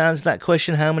able to answer that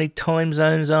question? How many time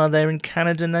zones are there in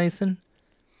Canada, Nathan?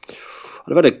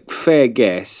 I've had a fair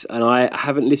guess, and I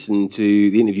haven't listened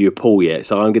to the interview of Paul yet,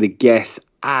 so I'm going to guess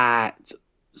at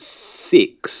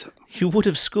 6. You would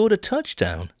have scored a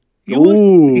touchdown.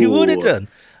 You would have done.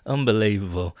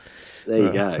 Unbelievable. There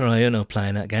you go. Right, you're not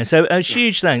playing that game. So a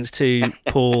huge thanks to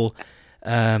Paul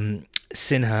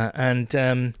Sinha.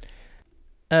 And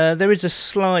there is a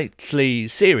slightly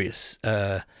serious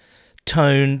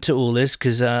tone to all this,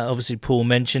 because obviously Paul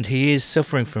mentioned he is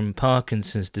suffering from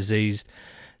Parkinson's disease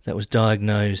that was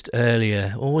diagnosed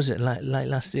earlier, or was it late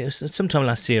last year? Sometime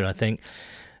last year, I think.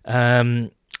 And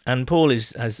Paul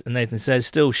is, as Nathan says,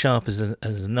 still sharp as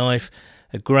a knife,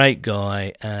 a great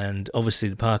guy, and obviously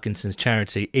the Parkinson's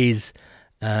charity is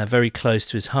very close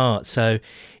to his heart. So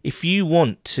if you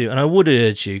want to, and I would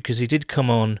urge you, because he did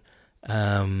come on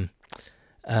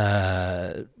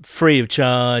free of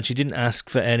charge, he didn't ask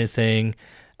for anything.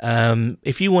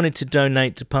 If you wanted to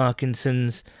donate to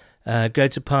Parkinson's, Go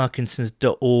to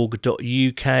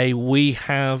parkinsons.org.uk. We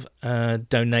have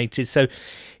donated. So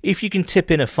if you can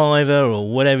tip in a $5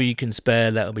 or whatever you can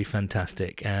spare, that would be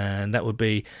fantastic. And that would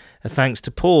be a thanks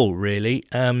to Paul, really.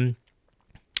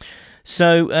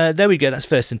 So there we go. That's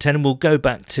first and 10. And we'll go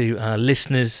back to our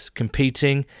listeners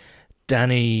competing.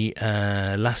 Danny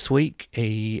last week.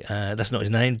 That's not his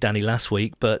name, Danny last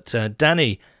week. But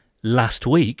Danny last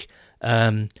week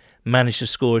managed to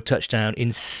score a touchdown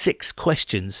in 6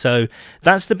 questions. So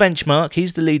that's the benchmark.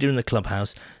 He's the leader in the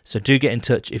clubhouse. So do get in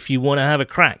touch if you want to have a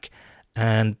crack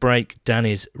and break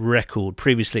Danny's record.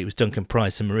 Previously, it was Duncan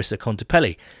Price and Marissa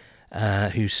Contepelli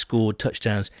who scored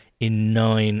touchdowns in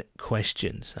 9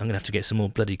 questions. I'm going to have to get some more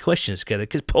bloody questions together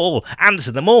because Paul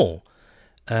answered them all.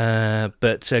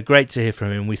 But great to hear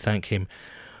from him. We thank him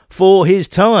for his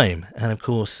time. And, of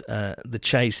course, the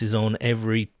chase is on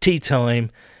every tea time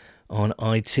on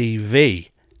ITV.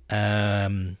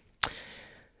 So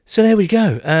there we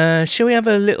go. Shall we have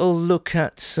a little look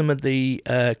at some of the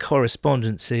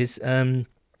correspondences?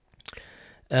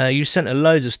 You sent a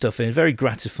loads of stuff in, very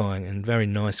gratifying and very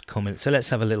nice comments. So let's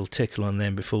have a little tickle on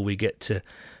them before we get to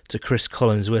Chris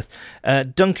Collinsworth.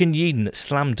 Duncan Yeadon at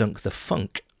Slam Dunk the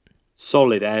Funk.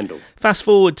 Solid handle. Fast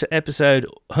forward to episode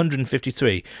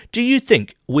 153. Do you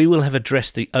think we will have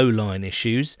addressed the O-line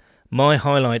issues? My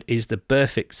highlight is the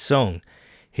perfect song.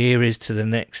 Here is to the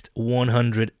next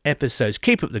 100 episodes.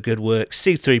 Keep up the good work.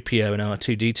 C3PO and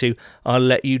R2D2. I'll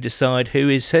let you decide who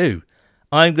is who.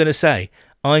 I'm going to take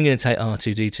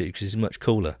R2D2 because he's much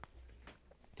cooler.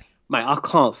 Mate, I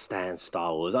can't stand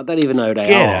Star Wars. I don't even know they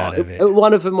Get are. out of it.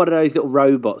 One of them, one of those little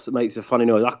robots that makes a funny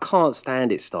noise. I can't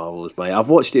stand it, Star Wars, mate. I've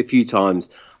watched it a few times.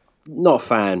 Not a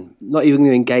fan. Not even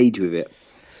going to engage with it.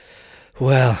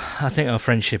 Well, I think our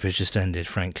friendship has just ended,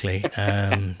 frankly.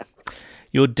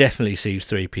 You'll definitely see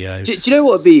C3PO. Do you know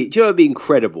what would be? Do you know what would be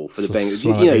incredible for the Bengals?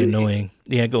 Slightly annoying.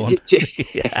 Yeah, go on.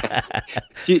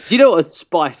 Do you know what would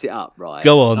spice it up? Right.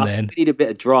 Go on then. We need a bit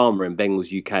of drama in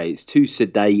Bengals UK. It's too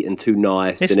sedate and too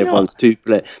nice, It's and everyone's too.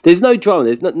 There's no drama.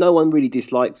 There's no one really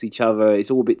dislikes each other. It's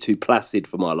all a bit too placid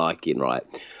for my liking. Right.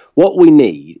 What we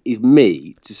need is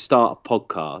me to start a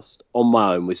podcast on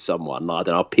my own with someone. I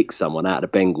don't know. I'll pick someone out of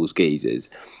the Bengals geezers,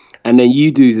 and then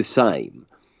you do the same.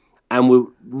 And we're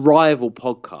rival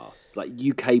podcasts, like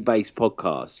UK-based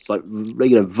podcasts, like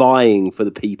vying for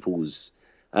the people's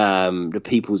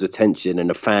attention and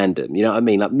the fandom. You know what I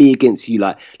mean? Like me against you,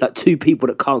 like two people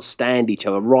that can't stand each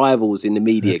other, rivals in the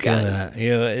media game.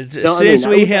 As soon as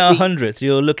we hit our 100th,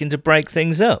 you're looking to break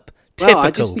things up. Well,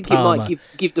 I just think Palmer. It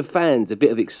might give the fans a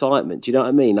bit of excitement. Do you know what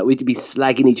I mean? Like we'd be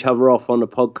slagging each other off on the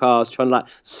podcast, trying to like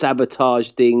sabotage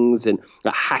things and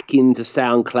like hack into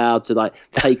SoundCloud to like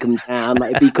take them down.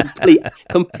 Like it'd be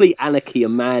complete anarchy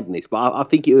and madness. But I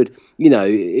think it would,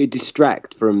 it'd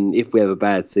distract from if we have a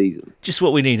bad season. Just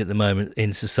what we need at the moment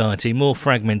in society: more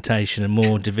fragmentation and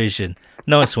more division.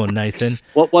 Nice one, Nathan.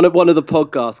 One of the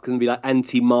podcasts can be like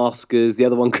anti-maskers, the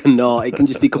other one cannot. It can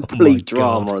just be complete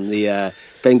drama on the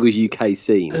Bengals UK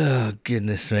scene. Oh,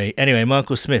 goodness me. Anyway,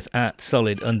 Michael Smith at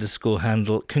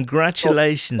solid_handle.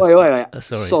 Congratulations. Wait. Sorry.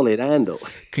 Solid handle.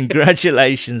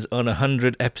 Congratulations on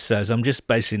 100 episodes. I'm just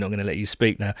basically not going to let you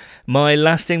speak now. My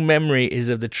lasting memory is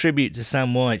of the tribute to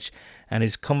Sam White and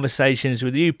his conversations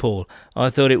with you, Paul. I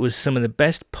thought it was some of the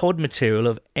best pod material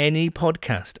of any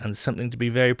podcast and something to be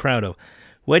very proud of.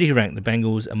 Where do you rank the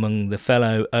Bengals among the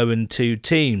fellow 0-2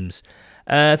 teams?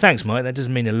 Thanks, Mike. That does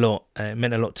mean a lot. It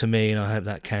meant a lot to me, and I hope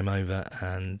that came over.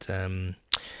 And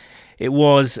it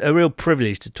was a real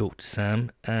privilege to talk to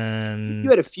Sam. And you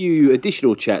had a few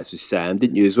additional chats with Sam,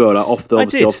 didn't you, as well? Like off the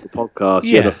podcast,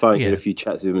 you had a phone, you had a few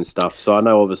chats with him and stuff. So I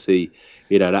know, obviously,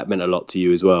 that meant a lot to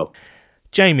you as well.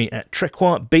 Jamie at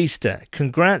Trequart Beaster,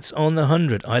 congrats on the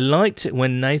 100. I liked it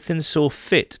when Nathan saw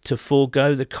fit to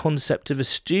forego the concept of a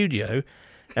studio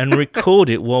and record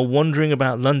it while wandering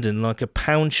about London like a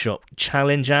pound shop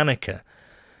challenge Annika.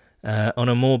 On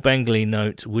a more Bengali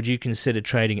note, would you consider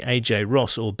trading AJ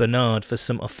Ross or Bernard for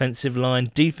some offensive line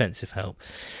defensive help?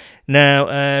 Now,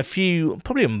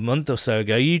 probably a month or so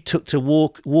ago, you took to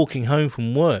walking home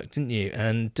from work, didn't you?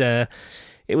 And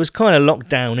it was kind of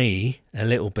lockdown-y a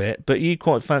little bit, but you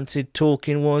quite fancied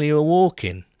talking while you were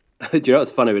walking. Do you know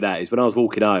what's funny with that is when I was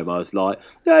walking home, I was like,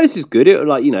 "Yeah, this is good.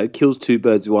 It kills 2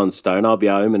 birds with 1 stone. I'll be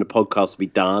home and the podcast will be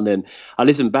done." And I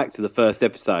listened back to the first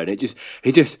episode. And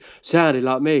it just sounded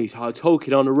like me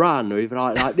talking on a run or even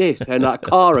like this, and like a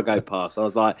car would go past. I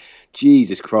was like,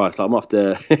 "Jesus Christ! Like, I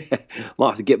might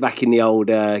have to get back in the old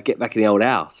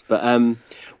house." But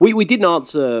we didn't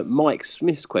answer Mike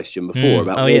Smith's question before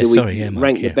about where we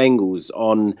rank the Bengals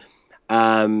on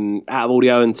out of all the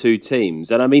 0-2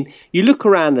 teams. And I mean, you look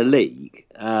around the league,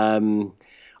 I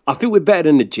think we're better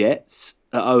than the Jets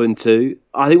at 0-2.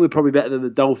 I think we're probably better than the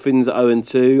Dolphins at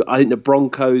 0-2. I think the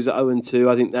Broncos at 0-2.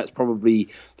 I think that's probably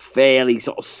fairly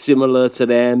sort of similar to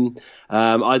them.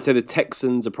 I'd say the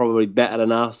Texans are probably better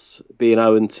than us, being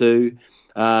 0-2.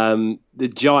 The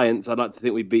Giants, I'd like to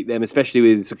think we beat them, especially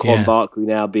with Saquon Barkley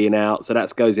now being out, so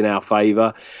that goes in our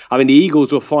favour. I mean, the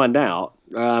Eagles will find out.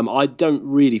 I don't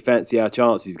really fancy our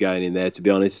chances going in there, to be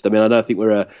honest. I mean, I don't think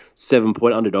we're a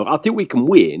 7-point underdog. I think we can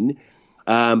win,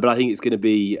 but I think it's going to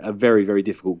be a very, very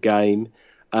difficult game.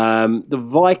 The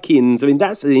Vikings, I mean,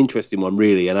 that's an interesting one,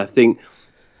 really, and I think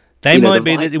they might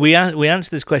be. We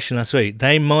answered this question last week.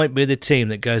 They might be the team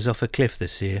that goes off a cliff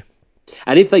this year.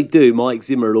 And if they do, Mike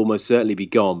Zimmer will almost certainly be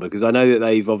gone, because I know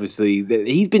that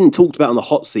he's been talked about on the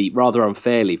hot seat rather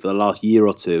unfairly for the last year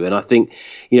or two. And I think,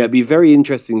 it'd be a very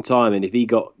interesting time. And if he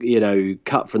got,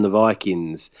 cut from the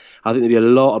Vikings, I think there'd be a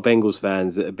lot of Bengals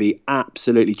fans that would be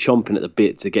absolutely chomping at the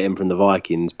bit to get him from the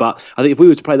Vikings. But I think if we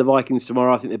were to play the Vikings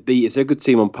tomorrow, I think it's a good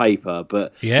team on paper,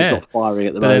 but just not firing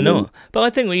at the moment. They're not. But I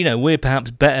think, we're perhaps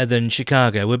better than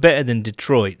Chicago. We're better than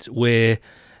Detroit.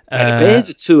 The Bears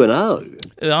are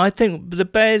 2-0. I think the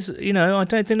Bears, I don't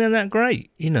think they're that great.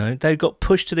 They got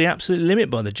pushed to the absolute limit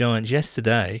by the Giants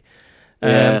yesterday.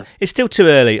 It's still too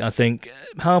early, I think.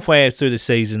 Halfway through the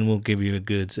season, we'll give you a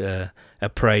good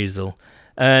appraisal.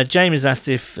 James asked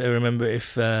if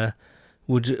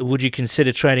would you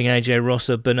consider trading AJ Ross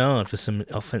or Bernard for some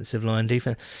offensive line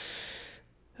defense?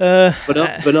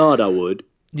 Bernard, I would.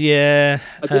 Yeah.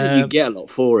 I don't think you get a lot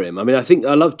for him. I mean, I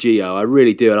love Gio, I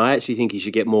really do, and I actually think he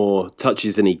should get more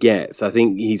touches than he gets. I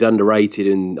think he's underrated,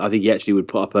 and I think he actually would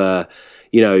put up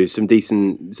some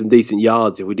decent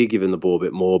yards if we did give him the ball a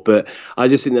bit more. But I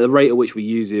just think that the rate at which we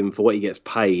use him for what he gets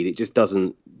paid, it just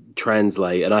doesn't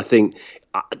translate. And I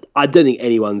don't think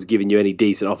anyone's giving you any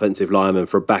decent offensive lineman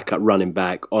for a backup running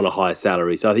back on a high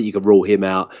salary. So I think you can rule him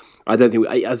out. I don't think,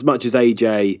 as much as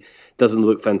AJ doesn't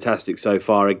look fantastic so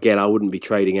far, again, I wouldn't be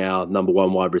trading our number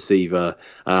one wide receiver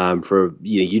for,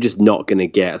 you're just not going to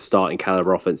get a starting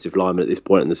caliber offensive lineman at this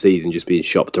point in the season just being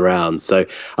shopped around. So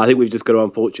I think we've just got to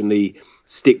unfortunately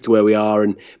stick to where we are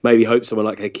and maybe hope someone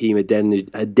like Hakeem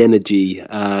Adeniji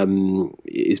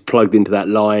is plugged into that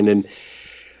line and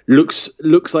looks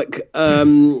like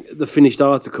the finished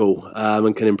article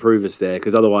and can improve us there,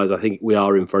 because otherwise I think we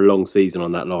are in for a long season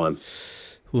on that line.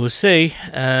 We'll see,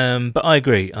 but I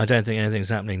agree. I don't think anything's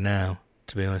happening now,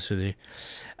 to be honest with you.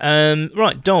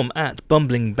 Right, Dom at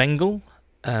Bumbling Bengal.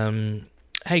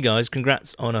 Hey guys,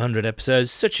 congrats on 100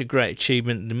 episodes. Such a great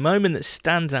achievement. The moment that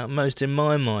stands out most in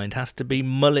my mind has to be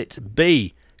Mullet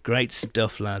B. Great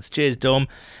stuff, lads. Cheers, Dom.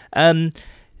 We're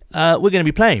going to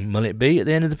be playing Mullet B at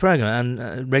the end of the programme,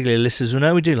 and regular listeners will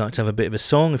know we do like to have a bit of a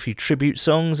song, a few tribute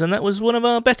songs, and that was one of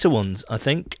our better ones, I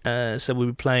think. So we'll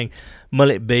be playing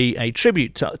Mullet B, a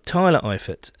tribute to Tyler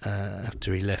Eifert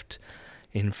after he left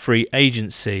in free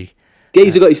agency.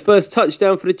 Geezer got his first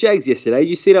touchdown for the Jags yesterday. Did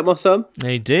you see that, my son?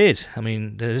 He did. I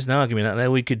mean, there's an argument out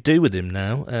there we could do with him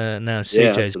now. Now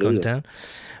CJ's gone down.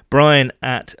 Brian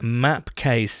at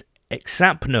Mapcase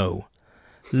Exapno.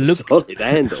 Solid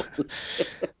handle.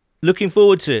 Looking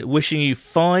forward to it. Wishing you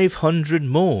 500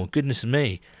 more. Goodness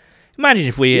me. Imagine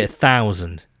if we hit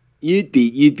 1,000. You'd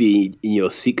be in your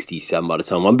 60s, son, by the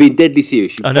time. I'm being deadly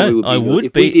serious. I know. I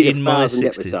would be in my 60s.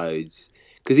 Episodes,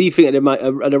 because you think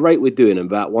at the rate we're doing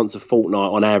about once a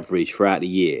fortnight on average throughout the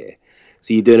year,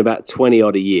 so you're doing about 20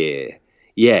 odd a year.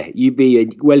 Yeah, you'd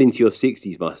be well into your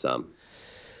 60s, my son.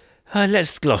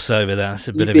 Let's gloss over that. That's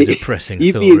a bit of a depressing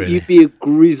thought, really. You'd be a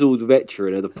grizzled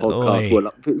veteran of the podcast.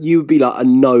 Well, you'd be like a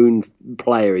known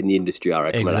player in the industry, I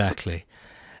reckon. Exactly.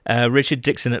 Richard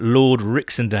Dixon at Lord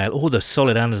Rixendale. All the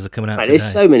solid handles are coming out today.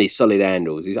 There's so many solid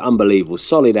handles. It's unbelievable.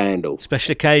 Solid handle.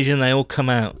 Special occasion, they all come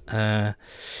out.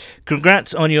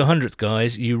 Congrats on your 100th,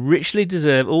 guys. You richly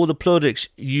deserve all the plaudits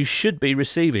you should be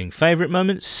receiving. Favourite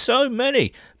moments? So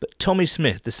many. But Tommy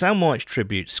Smith, the Sam White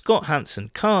tribute, Scott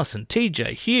Hansen, Carson,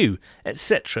 TJ, Hugh,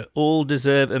 etc. all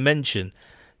deserve a mention.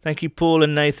 Thank you, Paul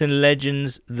and Nathan,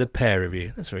 legends, the pair of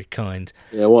you. That's very kind.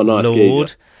 Yeah, what a nice Lord.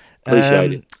 Geezer.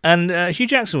 Appreciate it. And Hugh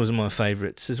Jackson was one of my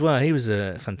favourites as well. He was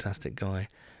a fantastic guy.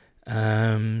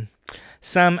 Sam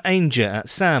Ainger at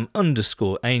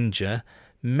Sam_Ainger.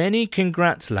 Many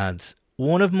congrats, lads.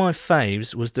 One of my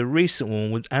faves was the recent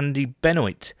one with Andy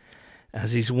Benoit,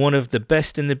 as he's one of the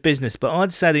best in the business. But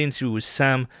I'd say the interview with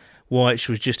Sam White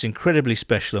was just incredibly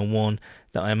special, and one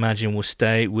that I imagine will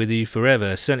stay with you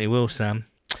forever. Certainly will, Sam.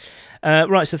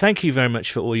 Right, so thank you very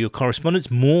much for all your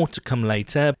correspondence. More to come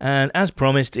later. And as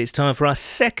promised, it's time for our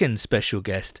second special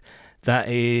guest. That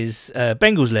is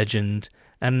Bengals legend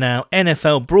and now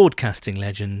NFL broadcasting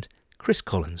legend, Chris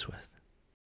Collinsworth.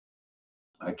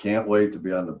 I can't wait to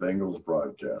be on the Bengals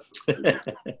broadcast.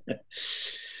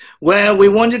 Well, we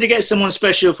wanted to get someone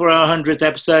special for our 100th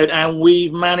episode, and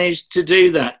we've managed to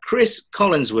do that. Chris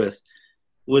Collinsworth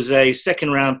was a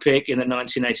second-round pick in the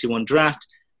 1981 draft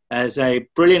as a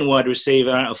brilliant wide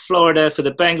receiver out of Florida. For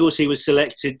the Bengals, he was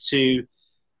selected to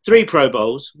 3 Pro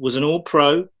Bowls, was an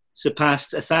All-Pro,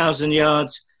 surpassed 1,000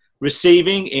 yards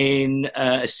receiving in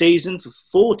a season for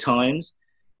 4 times,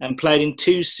 and played in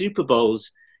 2 Super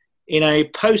Bowls. In a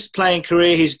post-playing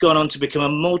career, he's gone on to become a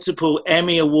multiple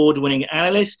Emmy Award-winning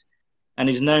analyst and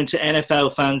is known to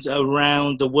NFL fans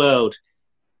around the world.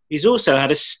 He's also had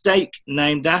a steak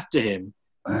named after him.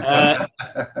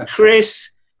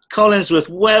 Chris Collinsworth,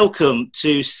 welcome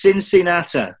to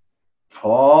Cincinnati.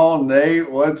 Paul,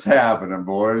 Nate, what's happening,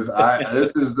 boys?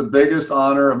 This is the biggest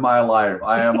honor of my life.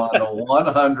 I am on the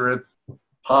 100th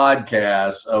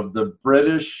podcast of the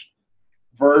British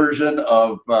version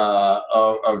of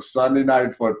Sunday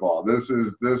Night Football. This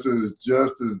is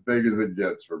just as big as it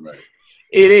gets for me.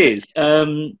 It is.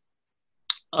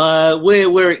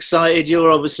 We're excited.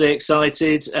 You're obviously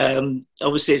excited.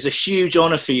 Obviously, it's a huge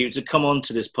honor for you to come on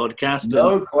to this podcast.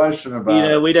 No question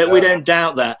about it. We don't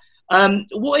doubt that.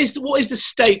 What is the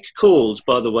steak called,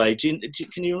 by the way? Can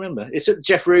you remember? It's at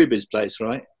Jeff Ruby's place,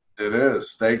 right? It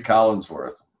is Steak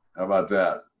Collinsworth. How about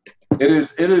that? It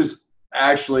is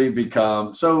actually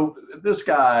become, so this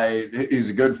guy, he's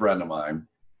a good friend of mine,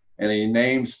 and he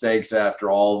names steaks after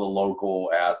all the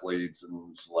local athletes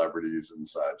and celebrities and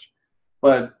such.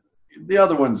 But the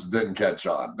other ones didn't catch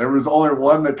on. There was only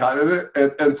one that kind of it.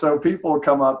 And so people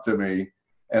come up to me,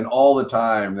 and all the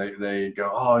time they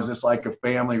go, "Oh, is this like a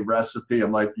family recipe?"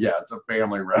 I'm like, "Yeah, it's a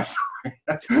family recipe."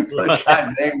 The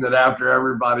guy named it after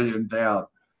everybody in town.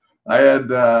 I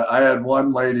had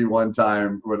one lady one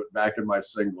time back in my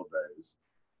single days,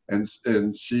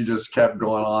 and she just kept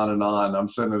going on and on. I'm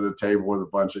sitting at a table with a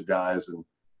bunch of guys and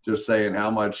just saying how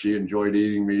much she enjoyed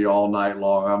eating me all night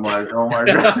long. I'm like, oh my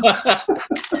God.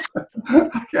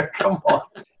 Come on.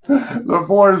 The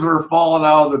boys were falling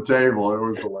out of the table. It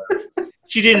was hilarious.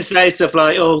 She didn't say stuff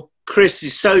like, "Oh, Chris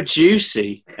is so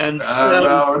juicy." And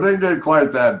no, it didn't get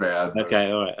quite that bad.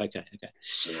 Okay, all right, okay.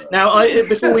 Yeah. Now,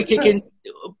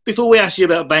 before we ask you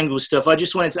about Bengals stuff, I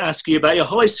just wanted to ask you about your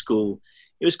high school.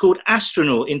 It was called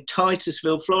Astronaut in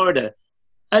Titusville, Florida.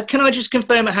 Can I just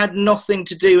confirm it had nothing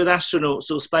to do with astronauts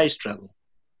or space travel?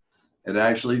 It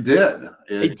actually did.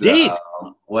 It did?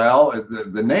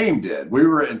 The name did. We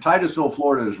were in Titusville,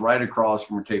 Florida, is right across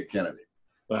from Cape Kennedy.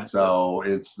 Right. So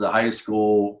it's the high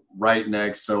school right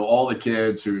next. So all the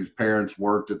kids whose parents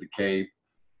worked at the Cape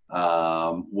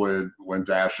went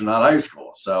to Astronaut High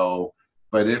School. So,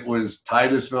 but it was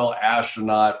Titusville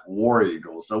Astronaut War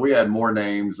Eagles. So we had more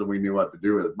names than we knew what to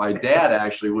do with it. My dad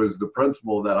actually was the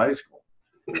principal of that high school.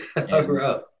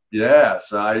 Yeah,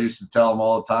 so I used to tell him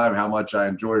all the time how much I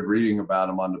enjoyed reading about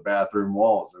him on the bathroom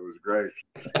walls. It was great.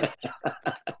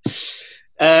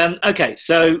 Okay,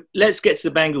 so let's get to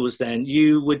the Bengals then.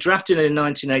 You were drafted in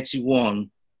 1981,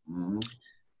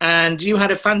 and you had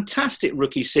a fantastic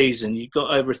rookie season. You got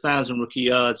over 1,000 rookie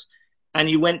yards, and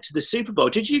you went to the Super Bowl.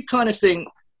 Did you kind of think,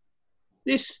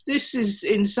 this is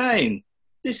insane?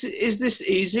 Is this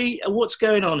easy? What's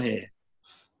going on here?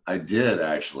 I did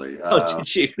actually.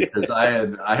 Did you? Because I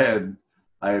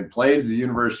had played at the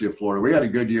University of Florida. We had a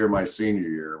good year my senior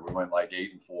year. We went like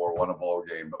 8-4, won a bowl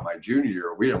game. But my junior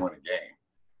year, we didn't win a game.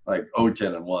 Like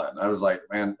 10-1. I was like,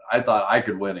 man, I thought I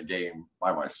could win a game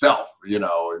by myself, in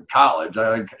college.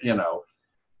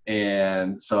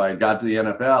 And so I got to the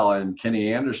NFL, and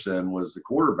Kenny Anderson was the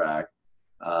quarterback.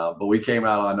 But we came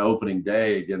out on opening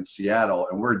day against Seattle,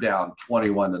 and we're down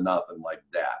 21-0 like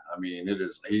that. I mean,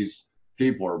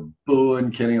 people are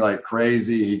booing Kenny like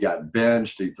crazy. He got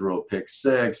benched. He threw a pick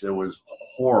 6. It was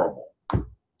horrible.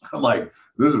 I'm like,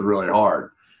 this is really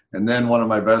hard. And then one of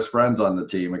my best friends on the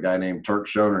team, a guy named Turk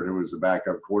Schonert, who was the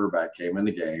backup quarterback, came in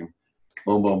the game.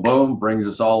 Boom, boom, boom, brings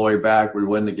us all the way back. We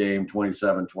win the game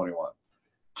 27-21.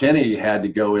 Kenny had to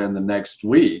go in the next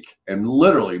week and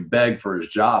literally beg for his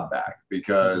job back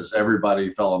because everybody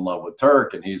fell in love with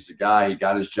Turk, and he's the guy. He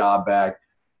got his job back.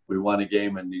 We won a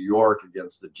game in New York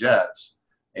against the Jets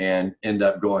and end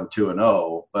up going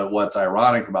 2-0. But what's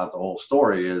ironic about the whole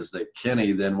story is that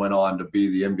Kenny then went on to be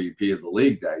the MVP of the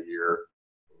league that year,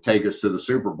 take us to the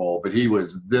Super Bowl. But he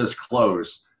was this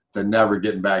close to never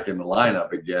getting back in the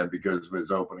lineup again because of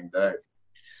his opening day.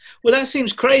 Well, that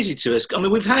seems crazy to us. I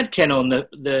mean, we've had Ken on the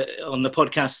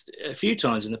podcast a few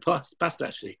times in the past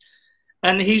actually.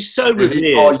 And he's so Did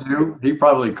he revered. call you? He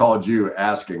probably called you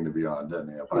asking to be on,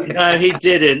 didn't he? No, he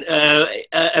didn't.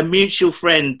 A mutual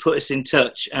friend put us in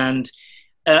touch, and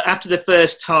after the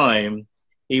first time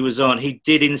he was on, he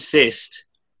did insist,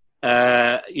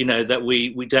 that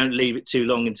we don't leave it too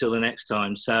long until the next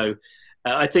time. So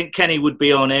I think Kenny would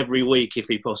be on every week if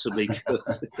he possibly could.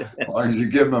 As long as you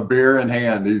give him a beer in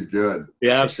hand, he's good.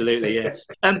 Yeah, absolutely, yeah.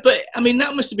 But, I mean,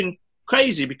 that must have been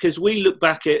crazy because we look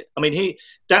back at,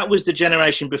 that was the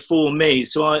generation before me,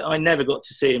 so I never got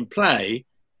to see him play.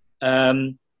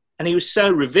 And he was so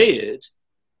revered,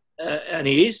 and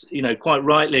he is, quite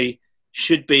rightly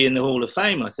should be in the Hall of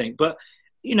Fame, I think. But,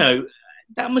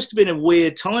 that must have been a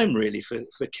weird time, really, for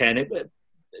Ken,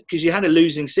 because you had a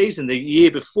losing season the year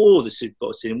before the Super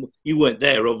Bowl season. You weren't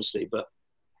there, obviously, but...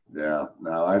 Yeah,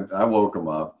 no, I woke him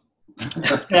up.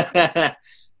 That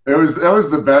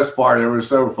was the best part. It was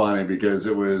so funny because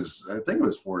I think it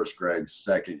was Forrest Gregg's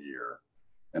second year.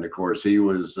 And of course he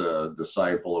was a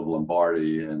disciple of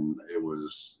Lombardi, and it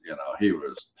was, he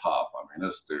was tough. I mean,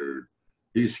 this dude,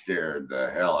 he scared the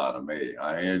hell out of me.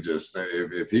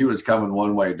 If he was coming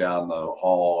one way down the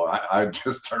hall, I'd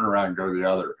just turn around and go the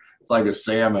other. It's like a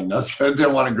salmon. I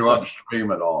didn't want to go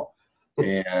upstream at all.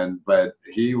 But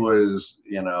he was,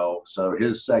 so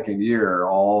his second year,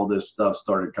 all this stuff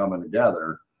started coming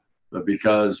together. But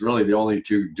because really the only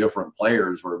two different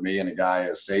players were me and a guy,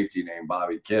 a safety named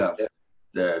Bobby Kemp,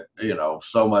 that,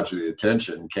 so much of the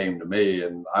attention came to me,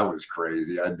 and I was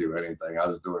crazy. I'd do anything. I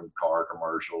was doing car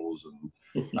commercials and,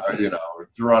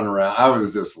 running around. I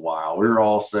was just wild. We were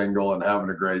all single and having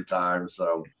a great time.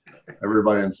 So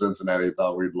everybody in Cincinnati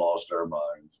thought we'd lost our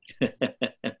minds.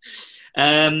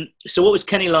 So what was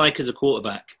Kenny like as a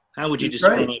quarterback? How would you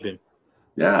describe him?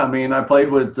 Yeah, I played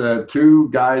with two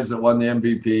guys that won the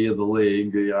MVP of the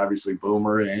league, obviously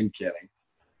Boomer and Kenny.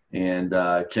 And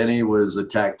Kenny was a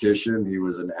tactician. He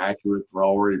was an accurate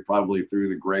thrower. He probably threw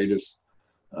the greatest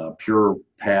pure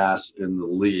pass in the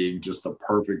league, just a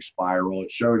perfect spiral.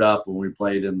 It showed up when we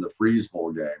played in the Freeze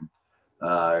Bowl game.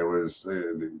 It was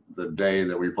the day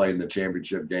that we played in the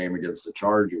championship game against the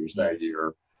Chargers that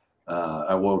year.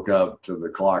 I woke up to the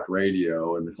clock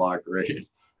radio, and the clock radio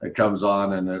it comes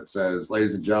on and it says,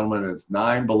 "Ladies and gentlemen, it's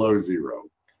 9 below zero.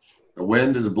 The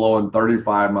wind is blowing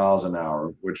 35 miles an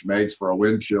hour, which makes for a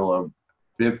wind chill of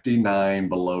 59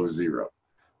 below zero.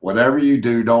 Whatever you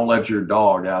do, don't let your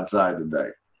dog outside today."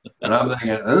 And I'm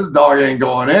thinking, this dog ain't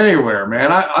going anywhere,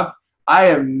 man. I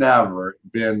have never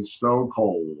been so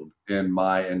cold in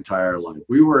my entire life.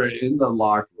 We were in the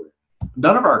locker room.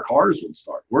 None of our cars would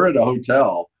start. We're at a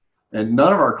hotel, and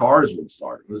none of our cars would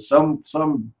start. It was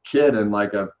some kid in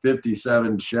like a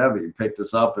 57 Chevy picked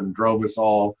us up and drove us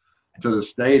all to the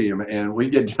stadium. And we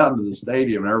get down to the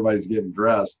stadium, and everybody's getting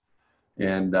dressed.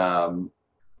 And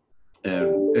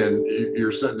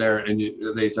you're sitting there, and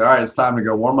they say, "All right, it's time to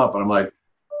go warm up." And I'm like,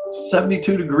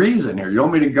 72 degrees in here. You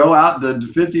want me to go out to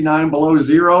 59 below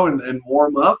zero and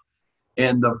warm up?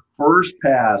 And the first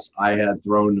pass I had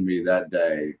thrown to me that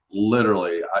day,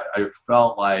 literally, I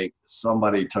felt like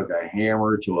somebody took a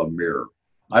hammer to a mirror.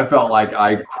 I felt like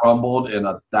I crumbled in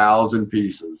 1,000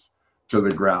 pieces to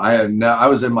the ground. I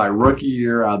was in my rookie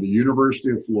year out of the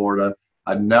University of Florida.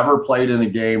 I'd never played in a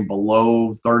game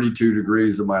below 32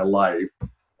 degrees in my life.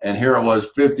 And here it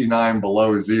was 59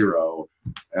 below zero.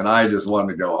 And I just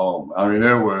wanted to go home. I mean,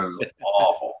 it was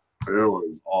awful. It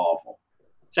was awful.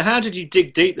 So how did you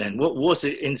dig deep then? What was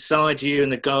it inside you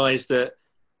and the guys that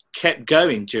kept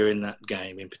going during that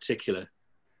game in particular?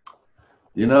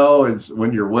 It's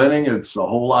when you're winning, it's a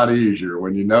whole lot easier.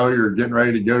 When you're getting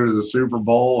ready to go to the Super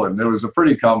Bowl, and it was a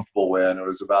pretty comfortable win. It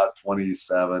was about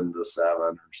 27-7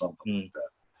 or something like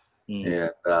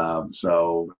that. And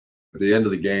so at the end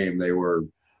of the game, they were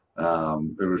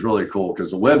it was really cool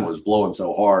because the wind was blowing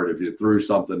so hard. If you threw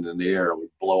something in the air, it would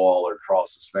blow all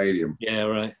across the stadium. Yeah,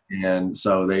 right. And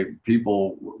so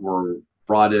people were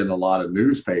brought in a lot of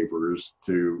newspapers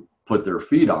to put their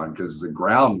feet on because the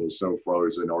ground was so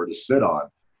frozen or to sit on.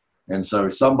 And so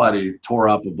somebody tore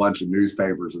up a bunch of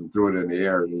newspapers and threw it in the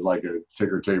air. It was like a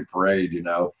ticker tape parade,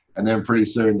 and then pretty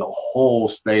soon the whole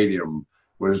stadium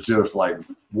was just like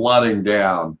flooding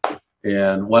down.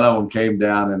 And one of them came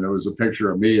down, and there was a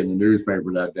picture of me in the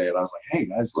newspaper that day. And I was like, "Hey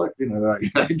guys, look, get out of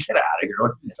here.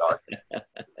 What are you talking about?"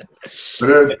 But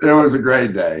it was a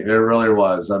great day. It really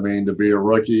was. I mean, to be a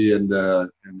rookie and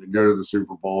to go to the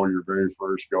Super Bowl, your very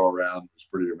first go around, was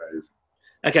pretty amazing.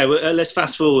 Okay, well, let's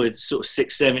fast forward sort of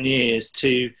 6-7 years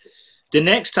to the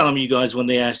next time you guys won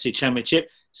the AFC Championship.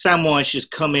 Sam Wyche has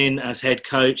come in as head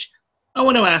coach. I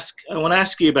want to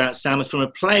ask you about Sam from a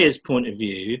player's point of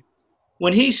view.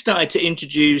 When he started to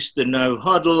introduce the no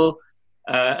huddle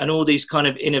and all these kind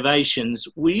of innovations.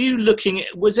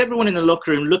 Was everyone in the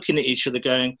locker room looking at each other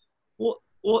going,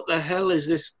 what the hell is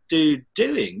this dude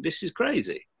doing? This is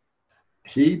crazy.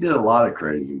 He did a lot of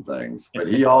crazy things, but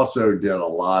he also did a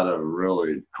lot of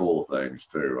really cool things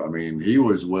too. I mean, he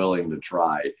was willing to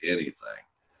try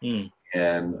anything.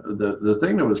 And the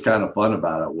thing that was kind of fun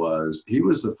about it was he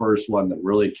was the first one that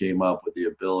really came up with the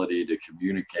ability to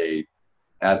communicate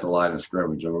at the line of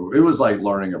scrimmage. I mean, it was like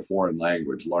learning a foreign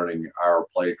language, learning our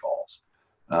play calls.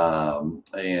 And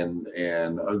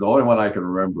the only one I can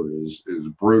remember is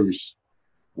Bruce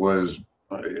was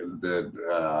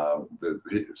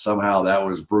somehow that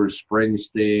was Bruce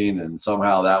Springsteen, and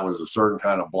somehow that was a certain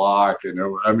kind of block. And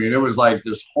it was like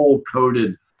this whole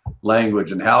coded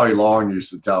language. And Howie Long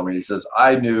used to tell me, he says,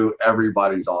 I knew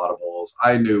everybody's audibles.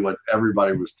 I knew what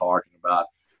everybody was talking about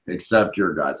except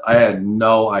your guys. I had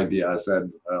no idea. I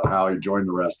said, Howie, joined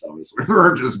the rest of us. We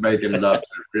were just making it up.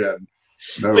 Did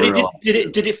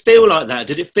it feel like that?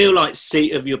 Did it feel like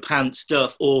seat of your pants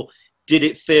stuff, or did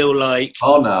it feel like?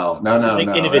 Oh no. I mean,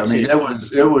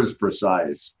 it was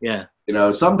precise. Yeah. You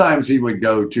know, sometimes he would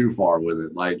go too far with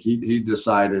it. Like he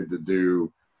decided to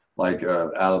do like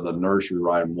out of the nursery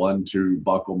rhyme, 1, 2,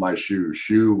 buckle my shoe.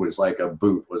 Shoe was like a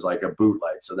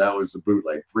bootleg. So that was the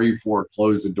bootleg. 3, 4,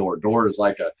 close the door. Door is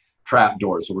like a trap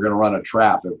door. So we're going to run a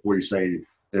trap if we say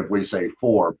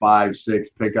 4, 5, 6,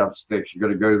 pick up sticks. You're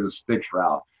going to go to the sticks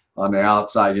route on the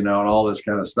outside, you know, and all this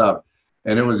kind of stuff.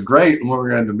 And it was great when we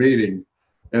were in the meeting.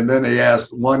 And then he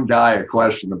asked one guy a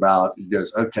question about, he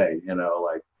goes, okay, you know,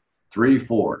 like 3,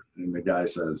 4. And the guy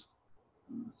says,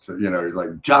 so, you know, he's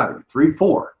like, Johnny, 3,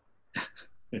 4.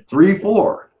 3,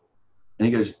 4. And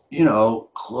he goes, you know,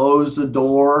 close the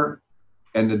door.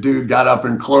 And the dude got up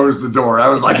and closed the door. I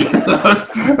was like,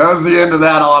 that was the end of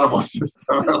that audible system.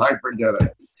 Like, forget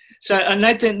it. So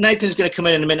Nathan's going to come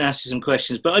in a minute and ask you some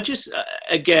questions. But I just,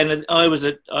 again,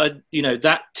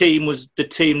 that team was the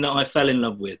team that I fell in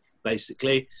love with,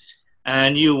 basically.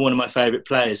 And you were one of my favourite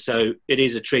players. So it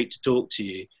is a treat to talk to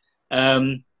you.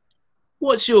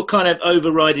 What's your kind of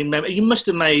overriding memory? You must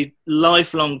have made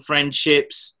lifelong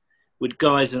friendships with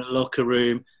guys in the locker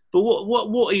room. But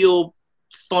what are your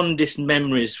fondest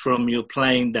memories from your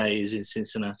playing days in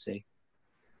Cincinnati?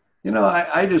 You know,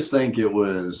 I just think it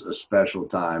was a special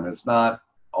time. It's not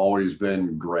always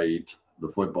been great.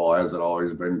 The football hasn't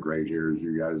always been great here, as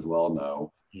you guys well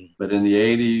know. But in the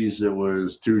 80s, it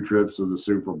was 2 trips to the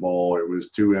Super Bowl. It was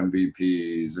 2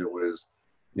 MVPs. It was,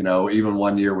 you know, even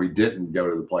one year we didn't go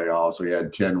to the playoffs. We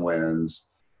had 10 wins.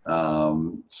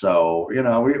 So, you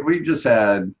know, we just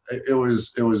had, it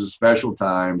was a special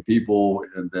time. People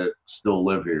that still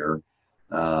live here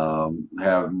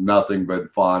have nothing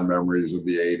but fond memories of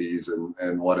the 80s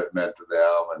and what it meant to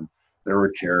them. And there were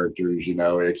characters, you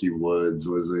know, Ickey Woods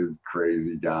was a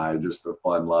crazy guy, just a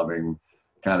fun-loving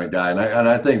kind of guy. And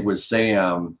I think with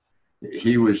Sam,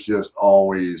 he was just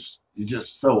always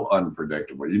just so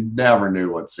unpredictable. You never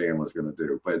knew what Sam was going to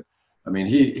do. But, I mean,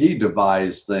 he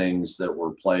devised things that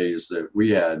were plays that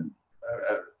we had.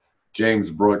 James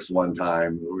Brooks one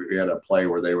time, we had a play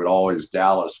where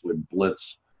Dallas would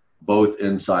blitz both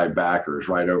inside backers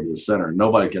right over the center.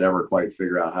 Nobody could ever quite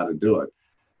figure out how to do it.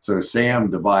 So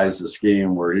Sam devised a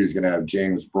scheme where he was going to have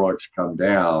James Brooks come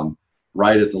down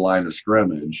right at the line of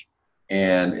scrimmage.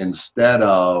 And instead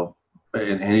of,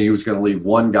 and he was going to leave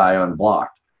one guy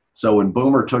unblocked. So when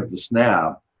Boomer took the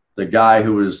snap, the guy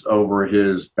who was over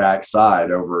his backside,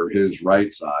 over his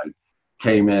right side,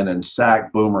 came in and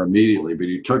sacked Boomer immediately. But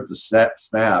he took the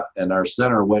snap, and our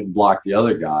center went and blocked the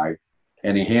other guy.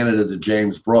 And he handed it to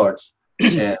James Brooks,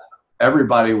 and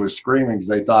everybody was screaming because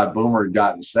they thought Boomer had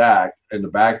gotten sacked in the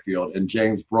backfield, and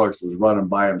James Brooks was running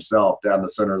by himself down the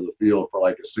center of the field for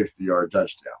like a 60-yard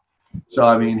touchdown. So,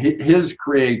 I mean, his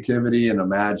creativity and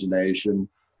imagination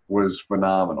was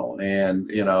phenomenal. And,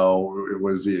 you know,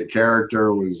 was he a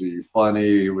character? Was he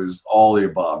funny? He was all the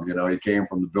above. You know, he came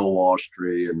from the Bill Walsh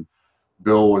tree, and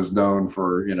Bill was known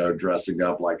for, you know, dressing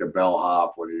up like a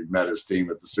bellhop when he met his team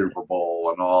at the Super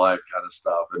Bowl and all that kind of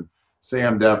stuff. And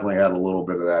Sam definitely had a little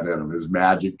bit of that in him, his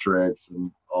magic tricks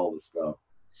and all the stuff.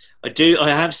 I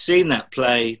have seen that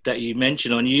play that you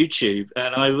mentioned on YouTube,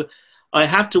 and I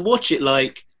have to watch it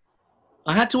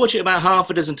about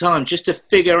half a dozen times just to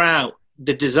figure out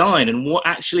the design and what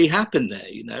actually happened there.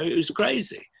 You know, it was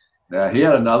crazy. Yeah, he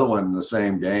had another one in the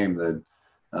same game that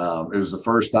it was the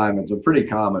first time. It's a pretty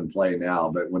common play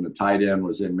now, but when the tight end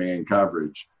was in man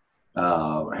coverage,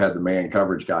 had the man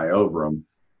coverage guy over him,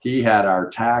 he had our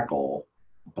tackle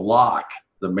block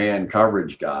the man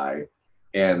coverage guy,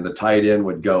 and the tight end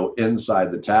would go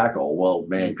inside the tackle. Well,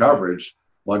 man coverage,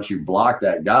 once you block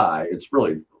that guy, it's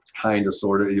really kind of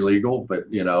sort of illegal, but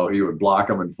he would block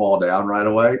them and fall down right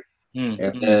away.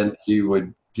 And then he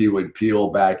would peel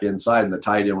back inside, and the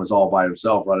tight end was all by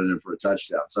himself running in for a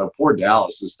touchdown. So poor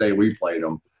Dallas, this day we played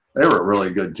them, they were a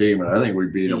really good team, and I think we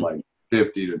beat them like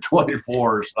 50-24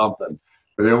 or something.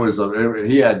 But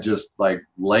he had just like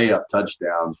layup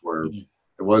touchdowns where it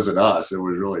wasn't us, it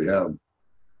was really him.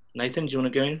 Nathan, do you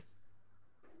want to go in?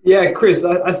 Yeah, Chris,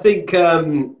 I think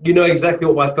you know exactly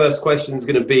what my first question is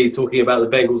going to be, talking about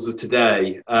the Bengals of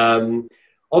today.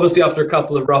 Obviously, after a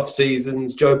couple of rough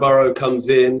seasons, Joe Burrow comes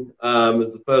in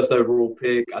as the first overall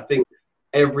pick. I think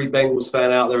every Bengals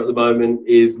fan out there at the moment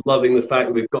is loving the fact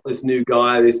that we've got this new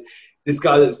guy, this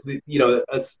guy that's a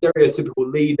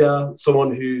stereotypical leader,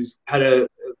 someone who's had a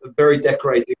very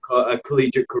decorated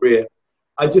collegiate career.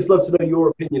 I'd just love to know your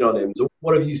opinion on him. So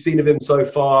what have you seen of him so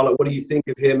far? Like, what do you think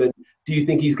of him? And do you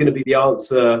think he's going to be the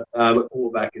answer at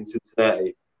quarterback in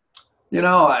Cincinnati?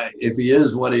 If he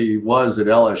is what he was at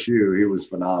LSU, he was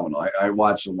phenomenal. I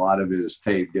watched a lot of his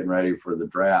tape getting ready for the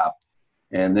draft.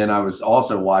 And then I was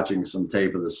also watching some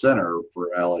tape of the center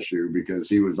for LSU because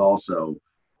he was also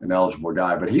an eligible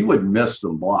guy. But he would miss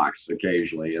some blocks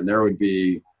occasionally, and there would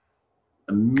be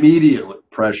immediate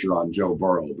pressure on Joe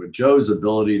Burrow. But Joe's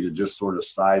ability to just sort of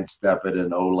sidestep it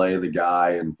and Olay the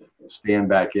guy and stand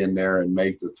back in there and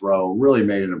make the throw really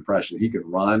made an impression. He could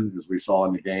run, as we saw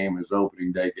in the game, his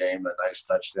opening day game, a nice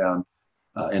touchdown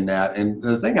in that. And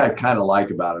the thing I kind of like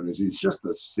about him is he's just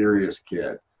a serious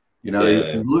kid. He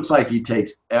looks like he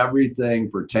takes everything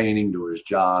pertaining to his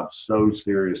job so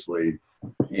seriously.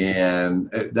 And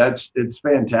it's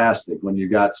fantastic when you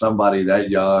got somebody that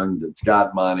young that's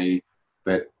got money,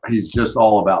 but he's just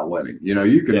all about winning.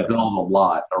 You can build a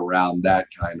lot around that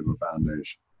kind of a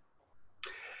foundation.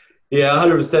 Yeah,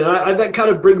 100%. That kind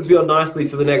of brings me on nicely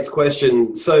to the next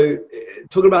question. So,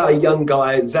 talking about a young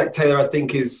guy, Zach Taylor, I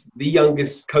think, is the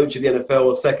youngest coach of the NFL,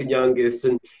 or second youngest,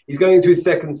 and he's going into his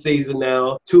second season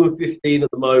now, 2-15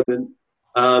 at the moment.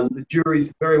 The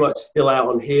jury's very much still out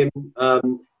on him.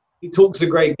 He talks a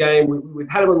great game. We've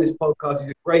had him on this podcast. He's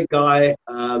a great guy.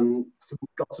 Got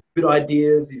some good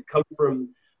ideas. He's come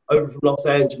over from Los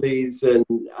Angeles, and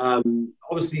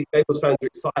obviously Bengals fans are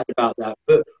excited about that.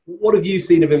 But what have you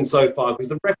seen of him so far? Because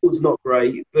the record's not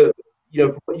great, but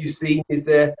from what you've seen, is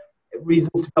there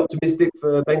reasons to be optimistic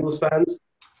for Bengals fans?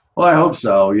 Well, I hope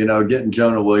so. Getting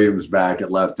Jonah Williams back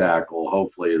at left tackle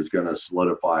hopefully is going to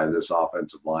solidify this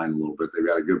offensive line a little bit. They've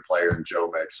got a good player in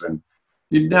Joe Mixon.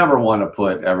 You'd never want to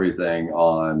put everything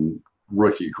on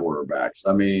rookie quarterbacks.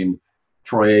 I mean,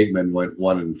 Troy Aikman went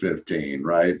 1-15,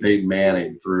 right? Peyton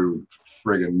Manning threw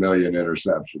friggin' million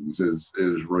interceptions his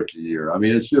rookie year. I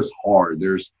mean, it's just hard.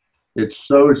 It's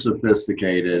so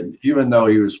sophisticated. Even though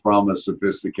he was from a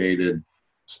sophisticated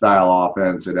style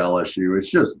offense at LSU,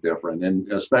 it's just different. And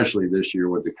especially this year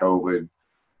with the COVID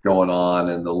going on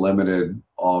and the limited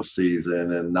off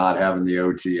season and not having the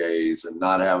OTAs and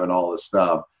not having all this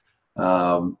stuff.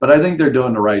 But I think they're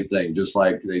doing the right thing, just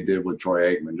like they did with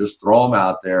Troy Aikman. Just throw him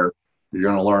out there. You're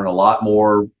going to learn a lot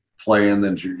more playing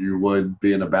than you would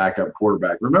being a backup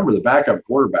quarterback. Remember, the backup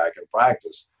quarterback in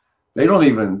practice, they don't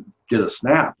even get a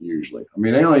snap usually. I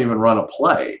mean, they don't even run a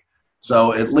play.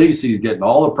 So at least he's getting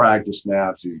all the practice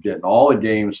snaps. He's getting all the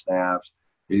game snaps.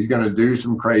 He's going to do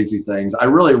some crazy things. I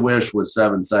really wish with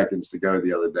 7 seconds to go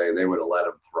the other day, they would have let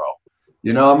him throw.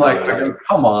 I'm like,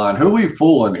 come on, who are we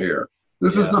fooling here?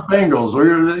 This is the Bengals.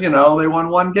 They won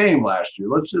one game last year.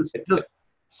 Let's just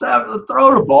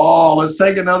throw the ball. Let's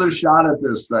take another shot at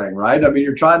this thing, right? I mean,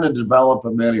 you're trying to develop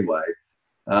them anyway.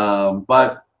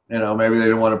 But maybe they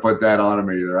didn't want to put that on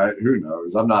him either. Right? Who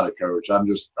knows? I'm not a coach. I'm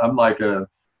just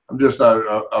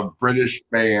a British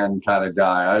fan kind of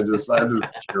guy. I just cheer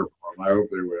for them. I hope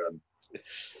they win.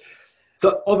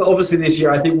 So obviously this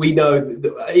year, I think we know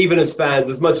that even as fans,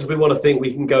 as much as we want to think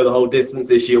we can go the whole distance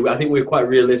this year, I think we're quite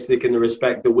realistic in the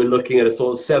respect that we're looking at a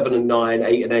sort of 7-9,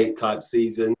 8-8 type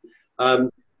season.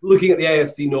 Looking at the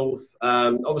AFC North,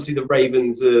 obviously the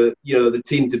Ravens are, the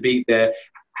team to beat there.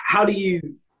 How do you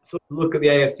sort of look at the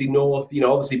AFC North?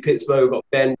 Obviously Pittsburgh got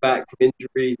Ben back from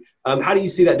injury. How do you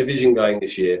see that division going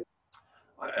this year?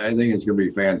 I think it's going to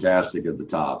be fantastic at the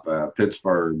top.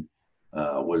 Pittsburgh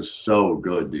was so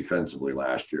good defensively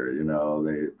last year.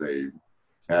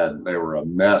 They were a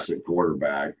mess at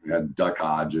quarterback. They had Duck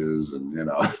Hodges, and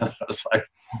it's like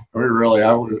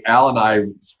Al and I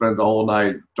spent the whole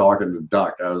night talking to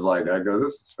Duck. I go,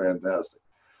 this is fantastic.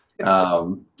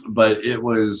 But it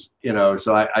was,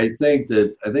 so I think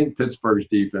Pittsburgh's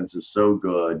defense is so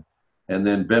good. And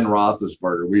then Ben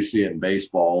Roethlisberger, we see it in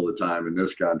baseball all the time in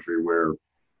this country where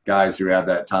guys who have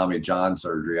that Tommy John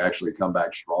surgery actually come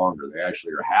back stronger. They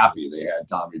actually are happy they had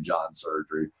Tommy John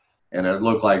surgery. And it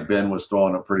looked like Ben was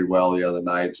throwing it pretty well the other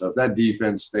night. So if that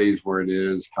defense stays where it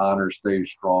is, Connor stays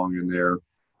strong in there,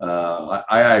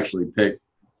 I actually picked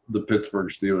the Pittsburgh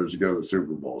Steelers to go to the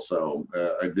Super Bowl. So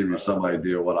I give you some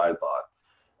idea what I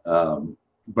thought.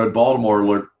 But Baltimore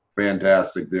looked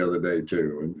fantastic the other day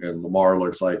too. And Lamar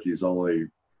looks like he's only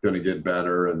going to get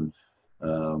better, and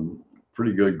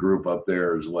pretty good group up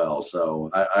there as well. So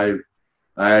I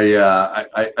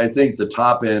think the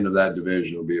top end of that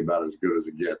division will be about as good as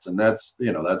it gets, and that's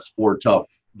 4 tough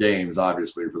games,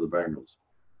 obviously, for the Bengals.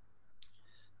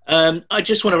 I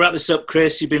just want to wrap this up,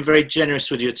 Chris. You've been very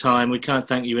generous with your time. We can't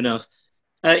thank you enough.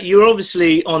 You're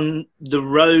obviously on the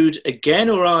road again,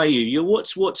 or are you?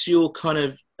 What's your kind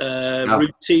of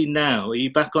routine now? Are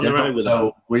you back on the road with them?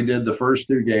 So we did the first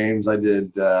 2 games. I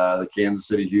did the Kansas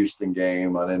City-Houston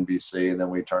game on NBC, and then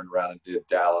we turned around and did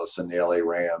Dallas and the LA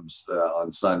Rams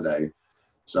on Sunday.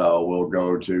 So we'll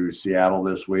go to Seattle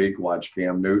this week, watch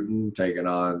Cam Newton taking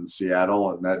on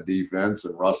Seattle and that defense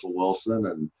and Russell Wilson,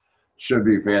 and should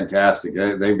be fantastic.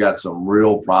 They've got some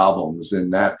real problems in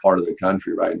that part of the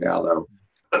country right now, though,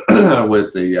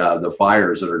 with the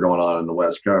fires that are going on in the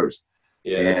West Coast.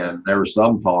 Yeah. And there was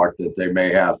some talk that they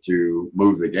may have to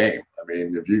move the game. I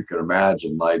mean, if you can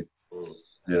imagine, like,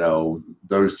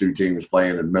 those 2 teams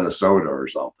playing in Minnesota or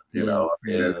something,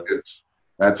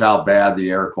 that's how bad the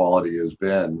air quality has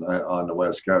been on the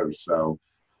West Coast. So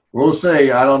we'll see.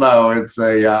 I don't know.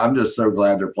 I'm just so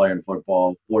glad they're playing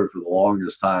football. Boy, for the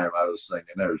longest time, I was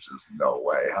thinking there's just no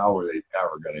way. How are they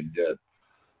ever going to get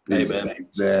these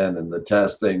games in and the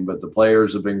testing? But the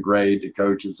players have been great. The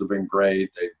coaches have been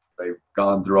great. They've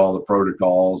gone through all the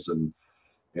protocols, and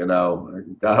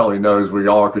God only knows we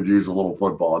all could use a little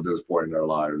football at this point in our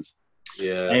lives.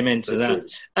 Yeah, amen to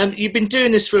that. You've been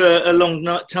doing this for a long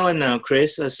time now,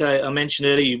 Chris. As I mentioned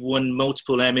earlier, you've won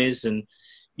multiple Emmys, and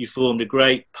you formed a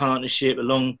great partnership, a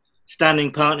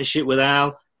long-standing partnership with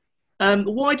Al.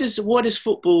 Why does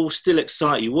football still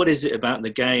excite you? What is it about the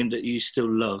game that you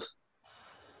still love?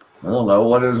 I don't know.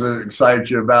 What does it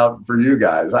excite you about for you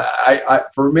guys?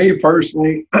 For me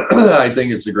personally, I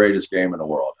think it's the greatest game in the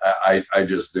world. I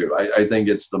just do. I think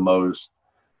it's the most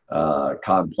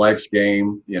complex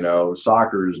game.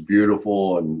 Soccer is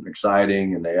beautiful and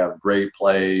exciting, and they have great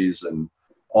plays and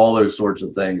all those sorts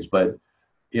of things. But,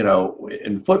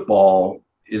 in football,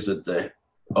 is it the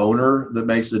owner that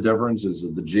makes the difference? Is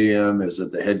it the GM? Is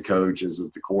it the head coach? Is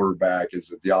it the quarterback?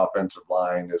 Is it the offensive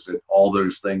line? Is it all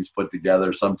those things put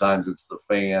together? Sometimes it's the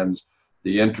fans,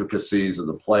 the intricacies of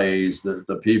the plays,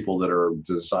 the people that are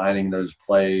designing those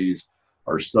plays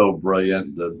are so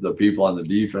brilliant. The people on the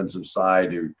defensive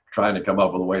side who are trying to come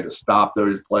up with a way to stop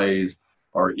those plays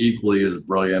are equally as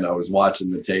brilliant. I was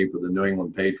watching the tape of the New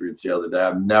England Patriots the other day.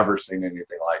 I've never seen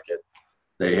anything like it.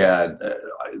 They had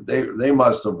they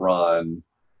must have run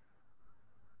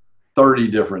 30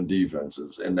 different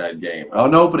defenses in that game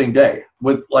on opening day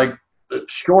with like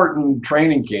shortened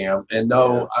training camp, and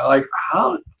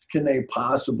how can they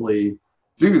possibly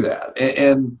do that?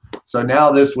 And so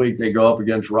now this week they go up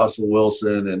against Russell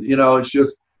Wilson, and it's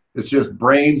just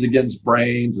brains against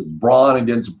brains, it's brawn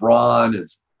against brawn,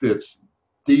 it's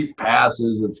deep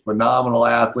passes, it's phenomenal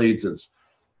athletes, it's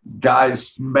guys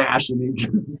smashing each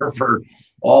other for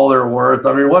all they're worth.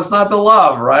 I mean, what's not to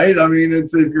love, right? I mean,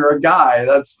 it's if you're a guy,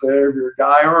 if you're a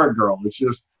guy or a girl,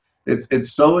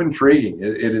 it's so intriguing.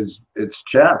 It's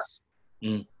chess.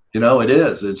 It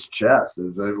is. It's chess.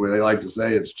 As they like to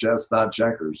say, it's chess, not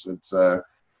checkers.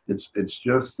 It's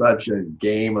just such a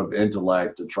game of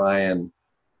intellect to try and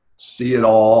see it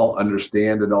all,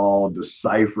 understand it all,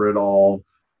 decipher it all.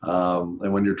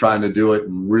 And when you're trying to do it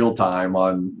in real time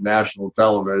on national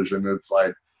television, it's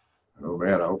like, oh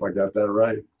man, I hope I got that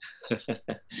right.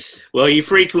 Well, you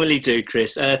frequently do,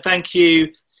 Chris. Thank you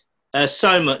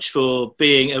so much for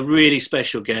being a really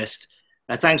special guest.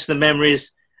 Thanks for the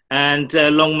memories, and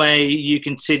long may you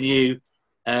continue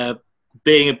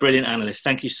being a brilliant analyst.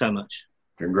 Thank you so much.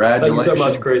 Congratulations. Thank you so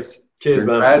much, Chris. Cheers,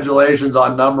 man. Congratulations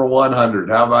on number 100.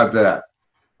 How about that?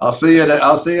 I'll see you in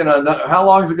how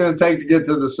long is it going to take to get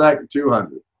to the second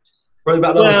 200? Probably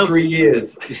about another 3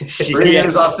 years. 3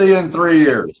 years. I'll see you in 3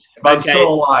 years. If I'm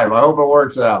still alive. I hope it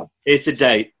works out. It's a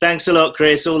date. Thanks a lot,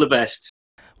 Chris. All the best.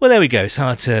 Well, there we go. It's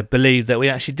hard to believe that we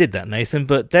actually did that, Nathan.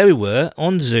 But there we were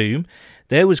on Zoom.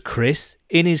 There was Chris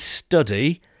in his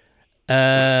study,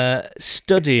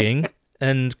 studying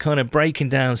and kind of breaking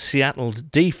down Seattle's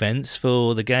defense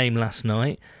for the game last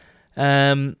night.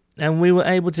 And we were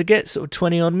able to get sort of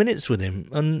 20-odd minutes with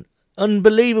him.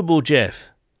 Unbelievable, Jeff.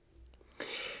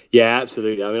 Yeah,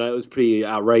 absolutely. I mean, it was pretty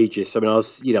outrageous. I mean, I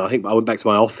think I went back to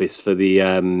my office for the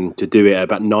to do it at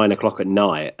about 9 o'clock at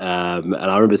night, and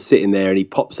I remember sitting there, and he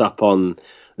pops up on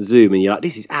Zoom, and you're like,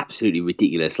 this is absolutely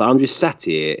ridiculous. Like, I'm just sat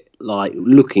here, like,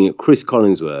 looking at Chris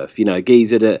Collinsworth,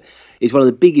 geezer that is one of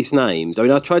the biggest names. I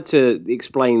mean, I tried to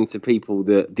explain to people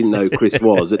that didn't know who Chris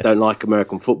was, that don't like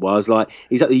American football. I was like,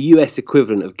 he's like the US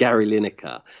equivalent of Gary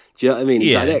Lineker. Do you know what I mean?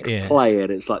 He's like an ex-player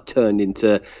that's like turned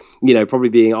into, probably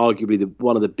being arguably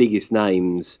one of the biggest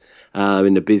names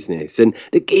in the business. And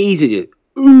the geezer just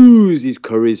oozes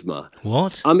charisma.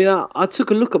 What? I mean, I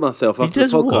took a look at myself after the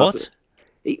podcast. What?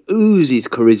 He oozes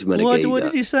charisma. What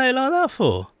did you say it like that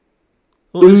for?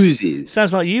 Oozes.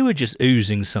 Sounds like you were just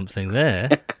oozing something there.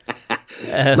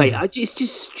 Mate, it's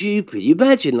just stupid. You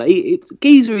imagine, like,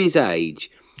 geezer his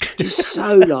age, just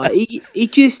so like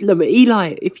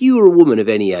if you were a woman of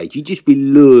any age, you'd just be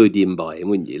lured in by him,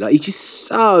 wouldn't you? Like, he's just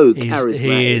so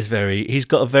charismatic. He's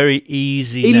got a very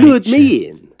easy He nature. lured me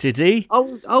in. Did he? I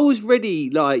was ready,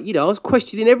 like, I was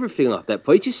questioning everything after that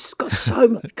point. He just got so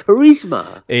much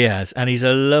charisma. He has, and he's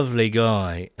a lovely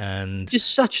guy, and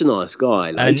just such a nice guy.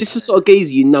 Like, just the sort of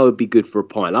geezer would be good for a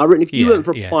pint. I reckon if you went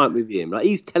for a pint with him, like,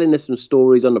 he's telling us some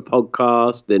stories on the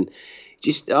podcast, and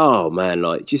just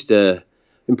just a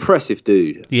impressive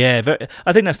dude. Yeah,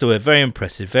 I think that's the word. Very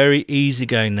impressive. Very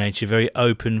easygoing nature. Very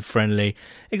open, friendly.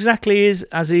 Exactly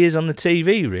as he is on the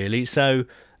TV, really. So.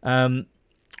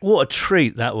 What a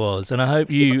treat that was, and I hope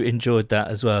you enjoyed that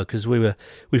as well, because we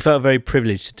felt very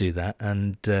privileged to do that,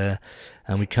 and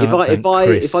we can't thank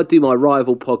Chris. If I do my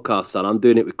rival podcast, son, I'm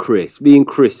doing it with Chris. Me and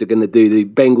Chris are going to do the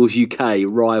Bengals UK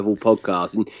rival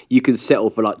podcast, and you can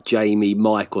settle for like Jamie,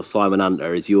 Mike, or Simon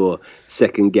Hunter as your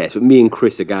second guest. But me and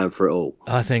Chris are going for it all.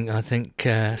 I think.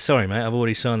 Sorry, mate, I've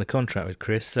already signed the contract with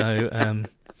Chris, so.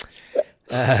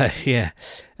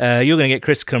 You're going to get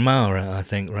Chris Kamara, I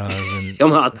think, rather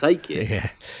than... I'll take it.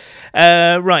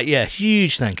 Yeah. Right, yeah,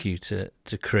 huge thank you to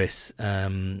Chris.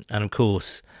 And, of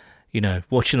course,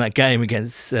 watching that game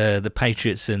against the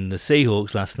Patriots and the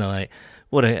Seahawks last night,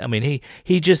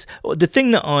 he just... The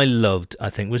thing that I loved, I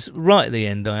think, was right at the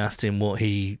end, I asked him why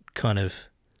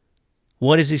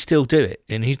does he still do it?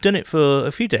 And he's done it for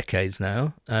a few decades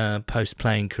now,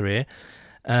 post-playing career.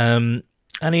 And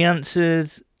he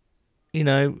answered... he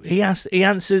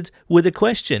answered with a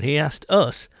question. He asked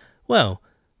us, well,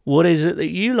 what is it that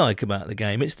you like about the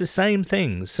game? It's the same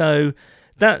thing. So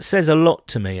that says a lot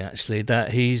to me, actually,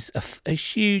 that he's a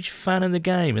huge fan of the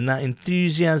game, and that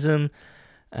enthusiasm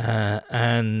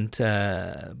and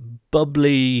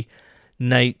bubbly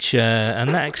nature and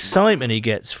that excitement he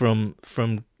gets from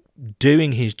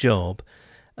doing his job.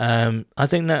 I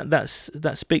think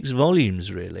that speaks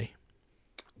volumes, really.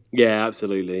 Yeah,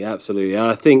 absolutely. And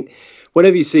I think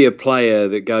whenever you see a player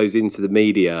that goes into the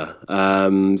media,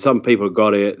 some people have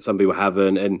got it, some people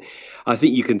haven't, and I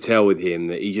think you can tell with him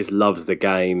that he just loves the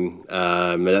game,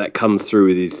 and that comes through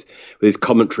with his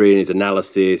commentary and his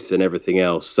analysis and everything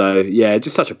else. So yeah,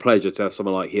 just such a pleasure to have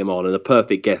someone like him on, and a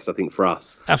perfect guest, I think, for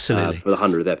us. Absolutely, for the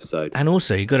 100th episode. And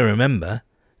also, you've got to remember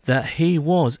that he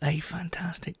was a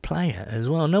fantastic player as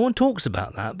well. No one talks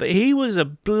about that, but he was a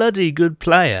bloody good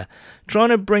player. Trying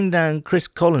to bring down Chris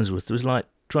Collinsworth was like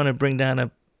trying to bring down a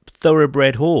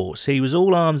thoroughbred horse. He was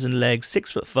all arms and legs,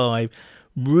 6'5",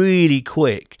 really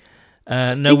quick. He's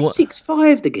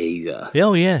 6'5", the geezer.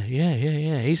 Oh yeah.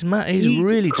 He's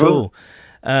really tall.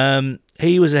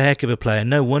 He was a heck of a player.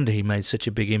 No wonder he made such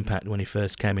a big impact when he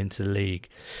first came into the league.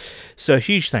 So a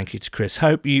huge thank you to Chris.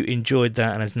 Hope you enjoyed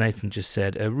that, and as Nathan just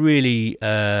said, a really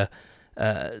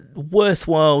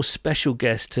worthwhile special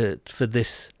guest for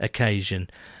this occasion.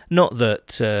 Not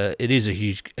that it is a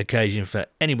huge occasion for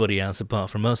anybody else apart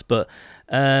from us, but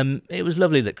it was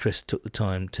lovely that Chris took the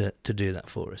time to do that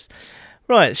for us.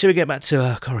 Right, shall we get back to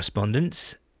our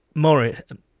correspondence? Morris?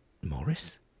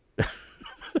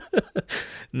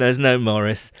 There's no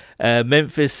Morris.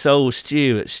 Memphis Soul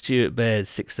Stuart Baird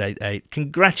 688.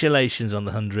 Congratulations on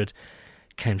the 100.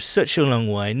 Came such a long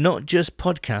way. Not just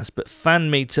podcasts, but fan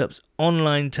meetups,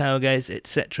 online tailgates,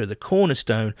 etc. The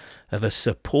cornerstone of a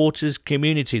supporters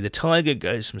community. The Tiger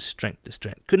goes from strength to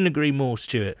strength. Couldn't agree more,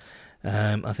 Stuart.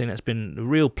 I think that's been a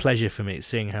real pleasure for me,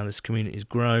 seeing how this community has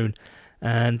grown,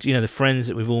 and the friends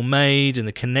that we've all made and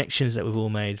the connections that we've all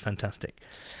made. Fantastic.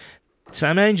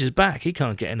 Sam Ainge is back. He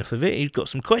can't get enough of it. He's got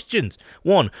some questions.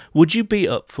 1. Would you be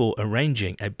up for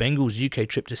arranging a Bengals UK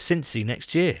trip to Cincy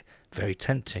next year? Very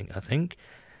tempting, I think.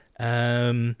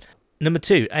 Number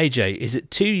 2. AJ, is it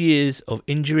 2 years of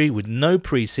injury with no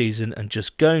pre-season and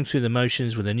just going through the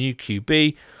motions with a new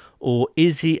QB? Or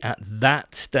is he at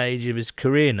that stage of his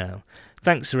career now?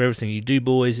 Thanks for everything you do,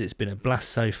 boys. It's been a blast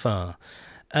so far.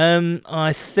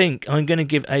 I think I'm going to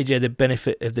give AJ the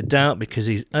benefit of the doubt because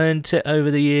he's earned it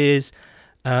over the years.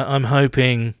 I'm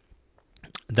hoping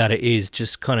that it is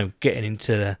just kind of getting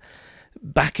into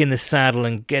back in the saddle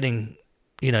and getting,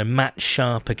 match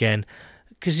sharp again.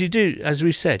 Because you do, as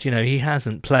we said, he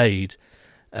hasn't played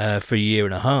for a year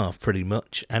and a half pretty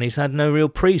much, and he's had no real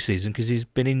pre-season because he's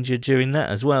been injured during that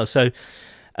as well. So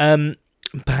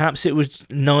perhaps it was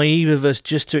naive of us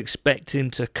just to expect him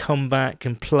to come back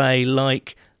and play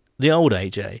like the old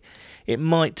AJ. It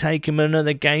might take him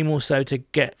another game or so to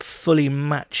get fully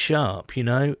match sharp,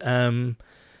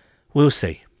 We'll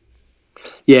see.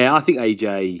 Yeah, I think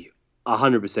AJ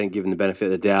 100% given the benefit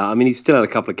of the doubt. I mean, he's still had a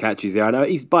couple of catches there. I know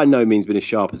he's by no means been as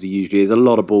sharp as he usually is. There's a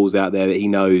lot of balls out there that he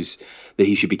knows that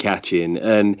he should be catching.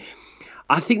 And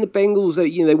I think the Bengals,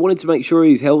 they wanted to make sure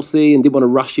he was healthy and didn't want to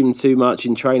rush him too much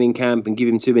in training camp and give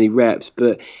him too many reps.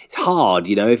 But it's hard,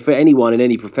 if for anyone in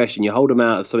any profession, you hold them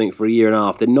out of something for a year and a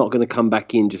half, they're not going to come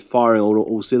back in just firing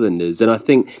all cylinders. And I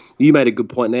think you made a good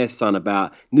point there, son,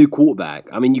 about new quarterback.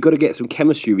 I mean, you've got to get some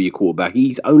chemistry with your quarterback.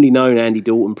 He's only known Andy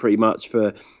Dalton pretty much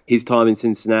for his time in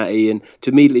Cincinnati, and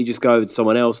to immediately just go over to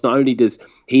someone else, not only does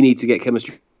he need to get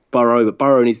chemistry Burrow, but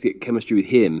Burrow needs to get chemistry with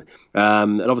him.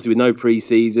 And obviously with no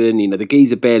preseason, the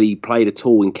geezer barely played at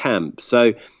all in camp.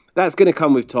 So that's going to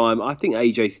come with time. I think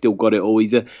AJ still got it all.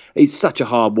 He's such a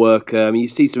hard worker. I mean, you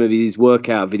see some of his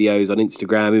workout videos on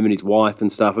Instagram, him and his wife and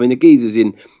stuff. I mean, the geezer's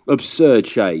in absurd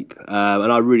shape.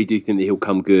 And I really do think that he'll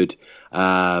come good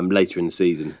later in the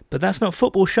season. But that's not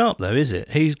football sharp, though, is it?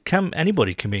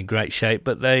 Anybody can be in great shape,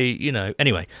 but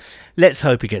anyway, let's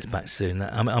hope he gets back soon.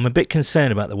 I'm a bit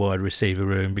concerned about the wide receiver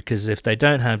room because if they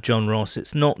don't have John Ross,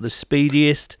 it's not the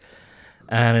speediest.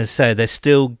 And as I say, they're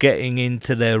still getting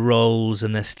into their roles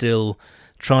and they're still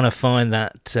trying to find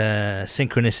that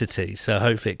synchronicity. So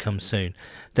hopefully it comes soon.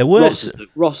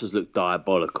 Ross has looked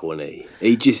diabolical, hasn't he?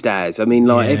 He just has. I mean,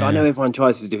 I know everyone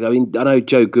tries to defend. I mean, I know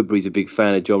Joe Goodberry's a big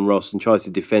fan of John Ross and tries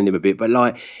to defend him a bit, but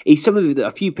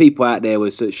a few people out there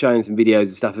were sort of showing some videos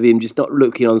and stuff of him just not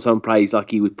looking on some plays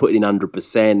like he was putting in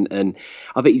 100%. And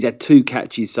I think he's had 2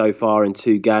 catches so far in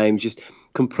 2 games, just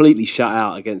completely shut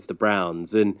out against the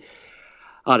Browns. And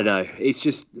I don't know. It's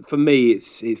just, for me,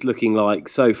 it's looking like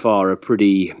so far a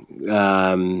pretty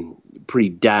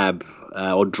drab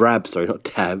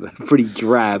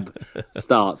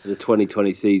start to the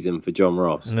 2020 season for John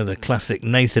Ross. Another classic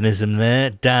Nathanism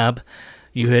there, dab.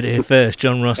 You heard it here first.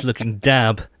 John Ross looking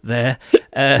dab there.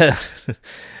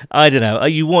 I don't know.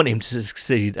 You want him to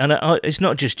succeed. And it's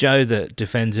not just Joe that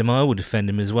defends him. I will defend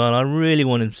him as well. I really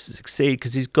want him to succeed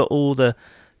because he's got all the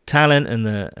talent and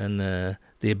the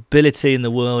ability in the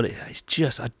world. It's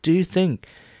just, I do think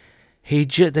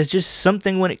there's just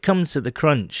something when it comes to the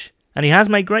crunch. And he has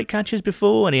made great catches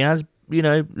before, and he has, he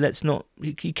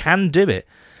can do it.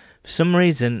 For some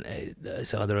reason,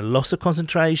 it's either a loss of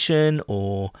concentration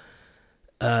or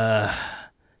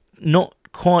not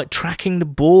quite tracking the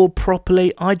ball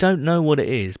properly. I don't know what it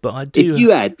is, but I do. If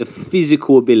you had the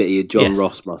physical ability of John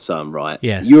Ross, my son, right?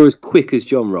 Yes. You're as quick as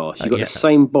John Ross. You've got the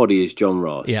same body as John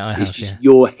Ross. Yeah, I have. It's just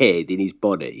your head in his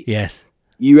body. Yes.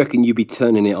 You reckon you'd be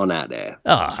turning it on out there?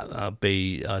 I'd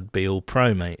be all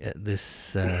pro, mate, at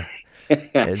this at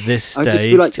this I just stage.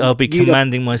 feel like I'll be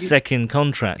commanding my second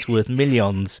contract worth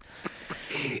millions.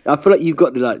 I feel like you've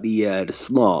got the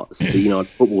smarts, on the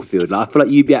football field. I feel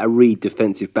like you'd be able to read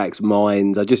defensive backs'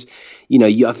 minds. I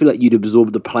feel like you'd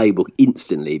absorb the playbook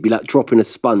instantly. It'd be like dropping a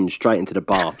sponge straight into the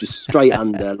bath, just straight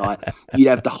under. You'd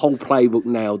have the whole playbook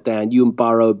nailed down. You and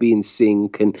Burrow would be in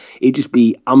sync, and it'd just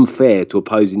be unfair to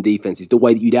opposing defenses. The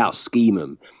way that you'd out scheme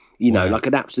them, like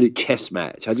an absolute chess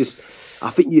match. I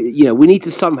think we need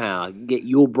to somehow get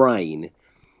your brain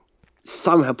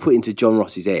somehow put into John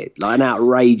Ross's head, like an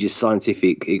outrageous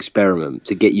scientific experiment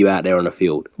to get you out there on the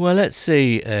field. Well, let's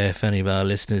see if any of our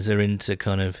listeners are into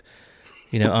kind of,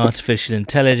 artificial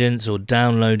intelligence or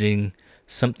downloading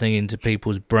something into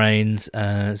people's brains.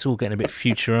 It's all getting a bit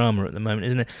Futurama at the moment,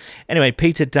 isn't it? Anyway,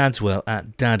 Peter Dadswell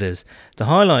at Dadders. The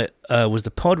highlight was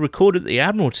the pod recorded at the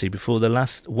Admiralty before the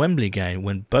last Wembley game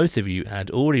when both of you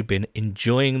had already been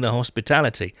enjoying the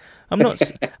hospitality.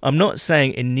 I'm not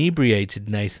saying inebriated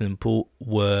Nathan and Paul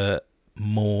were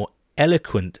more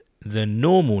eloquent than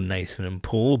normal Nathan and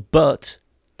Paul, but... ...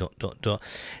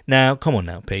 Now, come on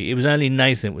now, Pete. It was only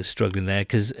Nathan that was struggling there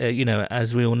because,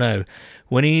 as we all know,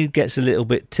 when he gets a little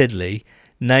bit tiddly,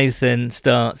 Nathan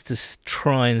starts to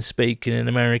try and speak in an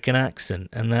American accent,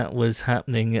 and that was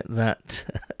happening at that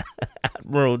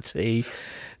Admiralty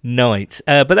night.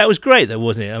 But that was great, though,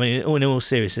 wasn't it? I mean, in all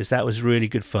seriousness, that was really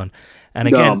good fun. And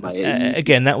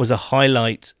again, that was a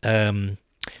highlight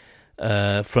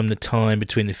from the time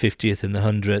between the 50th and the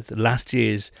 100th. Last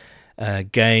year's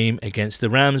game against the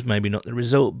Rams, maybe not the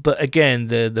result, but again,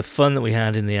 the fun that we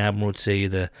had in the Admiralty,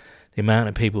 the amount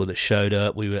of people that showed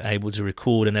up, we were able to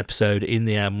record an episode in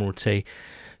the Admiralty.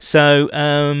 So,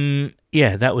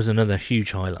 yeah, that was another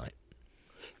huge highlight.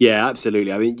 Yeah,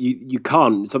 absolutely. I mean, you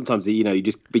can't sometimes,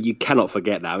 but you cannot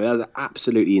forget that. I mean, that was an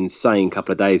absolutely insane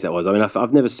couple of days that was. I mean,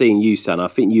 I've never seen you, son. I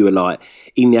think you were like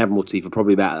in the Admiralty for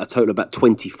probably about a total of about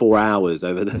 24 hours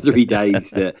over the 3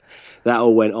 days that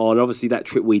all went on. Obviously, that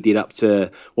trip we did up to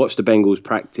watch the Bengals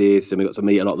practice, and we got to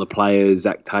meet a lot of the players,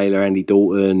 Zach Taylor, Andy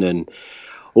Dalton, and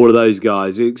all of those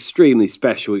guys. An extremely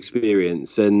special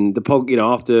experience. And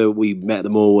after we met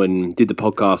them all and did the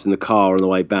podcast in the car on the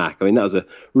way back, I mean, that was a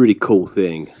really cool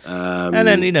thing. And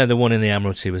then, the one in the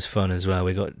Admiralty was fun as well.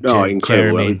 We got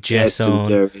Jeremy and Jess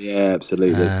on. Yeah,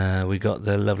 absolutely. We got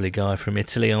the lovely guy from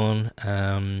Italy on.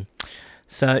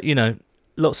 So,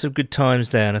 lots of good times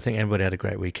there. And I think everybody had a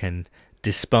great weekend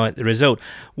despite the result.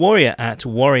 Warrior at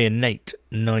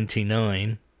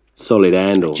WarriorNate99. Solid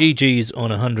handle. GG's on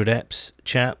 100 eps,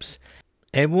 chaps.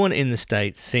 Everyone in the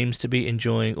States seems to be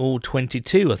enjoying all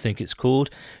 22, I think it's called.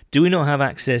 Do we not have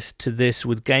access to this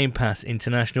with Game Pass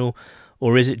International,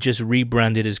 or is it just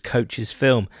rebranded as Coach's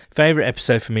Film? Favourite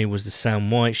episode for me was the Sam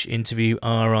Wyche interview.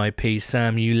 R.I.P.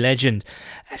 Sam, you legend.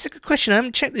 That's a good question. I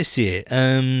haven't checked this year.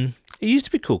 It used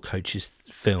to be called Coach's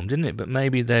Film, didn't it? But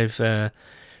maybe they've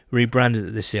rebranded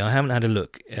it this year. I haven't had a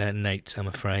look, Nate, I'm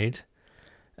afraid.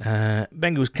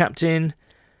 Bengals captain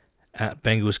at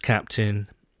Bengals captain.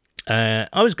 I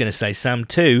was going to say Sam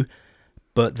too,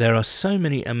 but there are so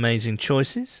many amazing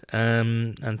choices.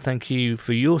 And thank you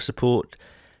for your support,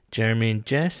 Jeremy and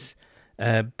Jess.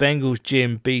 Bengals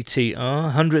Jim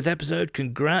BTR 100th episode.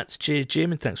 Congrats, cheers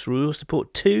Jim, and thanks for your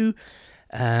support too.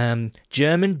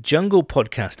 German Jungle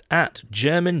podcast at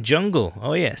German Jungle.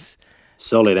 Oh yes.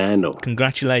 Solid handle.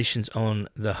 Congratulations on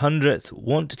the 100th.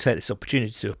 Want to take this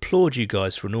opportunity to applaud you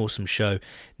guys for an awesome show.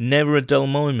 Never a dull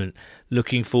moment.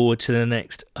 Looking forward to the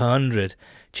next 100.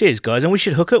 Cheers, guys. And we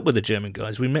should hook up with the German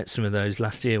guys. We met some of those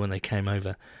last year when they came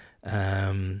over.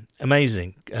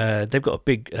 Amazing. They've got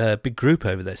a big group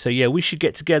over there. So, yeah, we should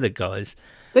get together, guys.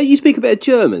 Don't you speak a bit of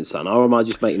German, son? Or am I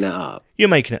just making that up? You're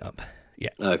making it up. Yeah.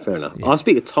 Oh, fair enough. Yeah. I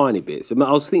speak a tiny bit. So I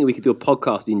was thinking we could do a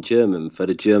podcast in German for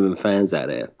the German fans out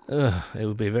there. It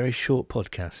would be a very short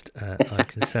podcast, I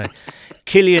can say.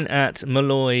 Killian at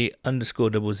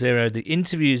Malloy_00. The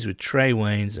interviews with Trey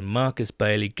Waynes and Marcus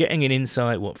Bailey, getting an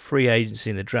insight what free agency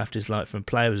in the draft is like from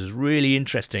players was really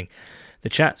interesting. The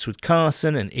chats with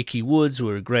Carson and Icky Woods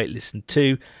were a great listen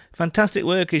too. Fantastic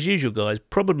work as usual, guys.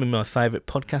 Probably my favourite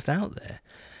podcast out there.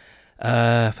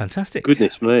 Fantastic.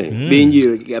 Goodness me. Me and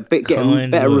you are getting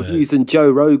better reviews than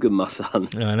Joe Rogan, my son.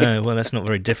 I know. Well, that's not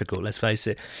very difficult, let's face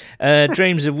it.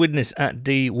 Dreams of Widness at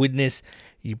D Widness.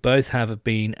 You both have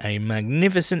been a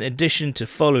magnificent addition to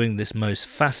following this most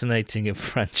fascinating of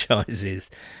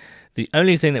franchises. The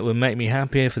only thing that would make me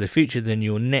happier for the future than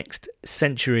your next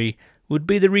century would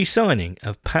be the re-signing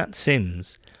of Pat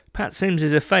Sims. Pat Sims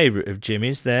is a favourite of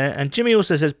Jimmy's there. And Jimmy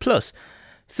also says, plus,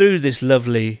 through this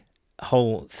lovely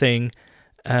whole thing,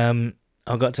 I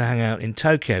got to hang out in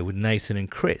Tokyo with Nathan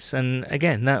and Chris, and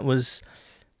again, that's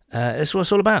what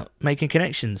it's all about, making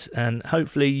connections, and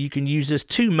hopefully you can use us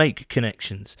to make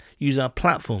connections, use our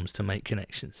platforms to make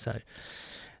connections. So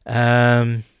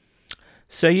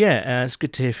yeah, it's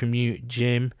good to hear from you,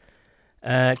 Jim.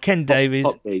 Ken Davies,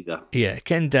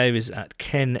 Ken Davies at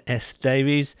Ken S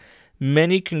Davies.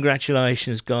 Many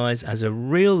congratulations, guys, as a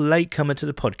real latecomer to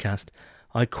the podcast.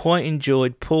 I quite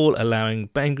enjoyed Paul allowing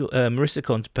Marissa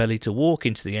Contepelli to walk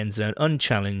into the end zone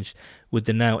unchallenged with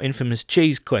the now infamous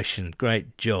cheese question.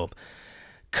 Great job.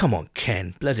 Come on,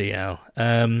 Ken. Bloody hell.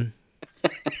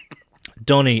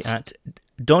 Donnie at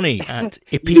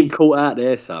Ippy. You didn't call out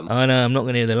there, Sam. I know, I'm not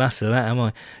going to hear the last of that, am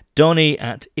I? Donnie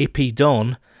at Ippy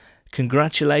Don.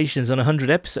 Congratulations on 100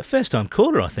 episodes. First time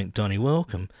caller, I think, Donnie.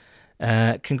 Welcome.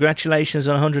 Congratulations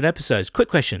on 100 episodes. Quick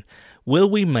question. Will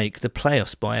we make the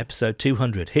playoffs by episode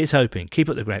 200? Here's hoping. Keep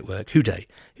up the great work. Who day?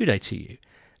 Who day to you?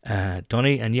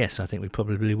 Donnie, and yes, I think we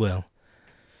probably will.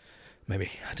 Maybe,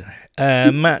 I don't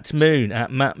know. Matt Moon,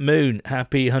 at Matt Moon,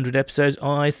 happy 100 episodes.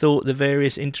 I thought the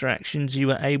various interactions you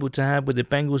were able to have with the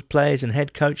Bengals players and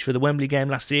head coach for the Wembley game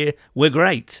last year were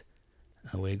great.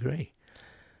 We agree.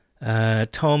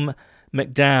 Tom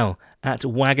McDowell, at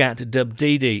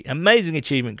WagatDubDD. Amazing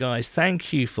achievement, guys.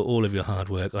 Thank you for all of your hard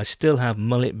work. I still have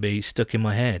Mullet B stuck in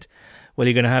my head. Well,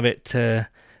 you're going to have it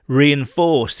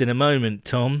reinforced in a moment,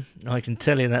 Tom. I can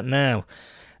tell you that now.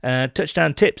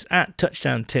 Touchdown Tips, at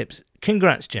Touchdown Tips.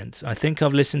 Congrats, gents. I think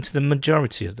I've listened to the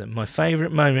majority of them. My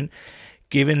favourite moment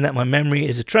given that my memory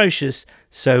is atrocious,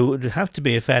 so it would have to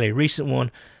be a fairly recent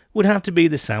one, would have to be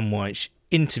the Sam White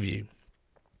interview.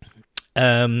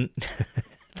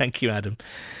 Thank you, Adam.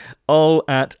 All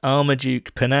at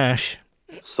Armaduke Panache.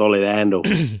 Solid handle.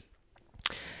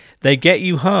 They get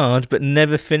you hard, but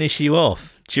never finish you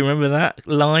off. Do you remember that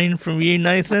line from you,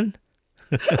 Nathan?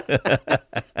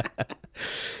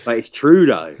 But it's true,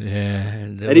 though. Yeah.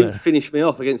 They didn't finish me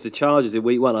off against the Chargers in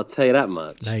week 1, I'll tell you that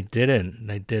much. They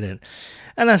didn't.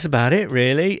 And that's about it,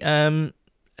 really.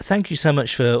 Thank you so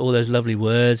much for all those lovely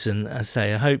words. And as I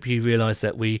say, I hope you realise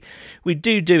that we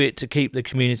do it to keep the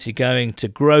community going, to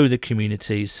grow the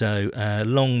community. So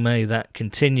long may that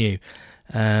continue.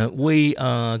 We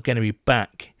are going to be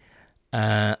back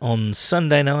on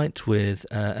Sunday night with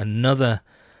another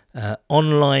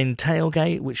online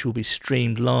tailgate, which will be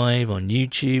streamed live on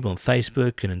YouTube, on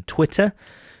Facebook and on Twitter,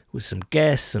 with some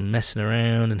guests and messing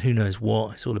around and who knows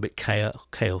what. It's all a bit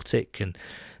chaotic,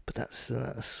 but that's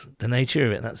the nature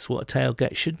of it. That's what a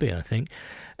tailgate should be, I think.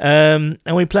 And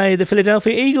we play the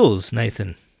Philadelphia Eagles,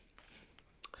 Nathan.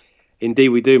 Indeed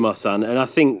we do, my son. And I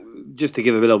think, just to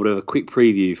give a little bit of a quick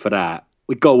preview for that,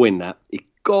 we've got to win that. You've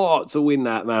got to win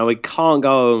that, man. We can't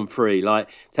go home free. Like,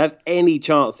 to have any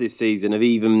chance this season of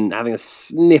even having a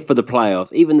sniff of the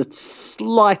playoffs, even the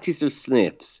slightest of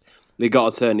sniffs, we've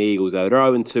got to turn the Eagles over. They're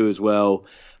 0-2 as well.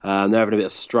 They're having a bit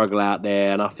of struggle out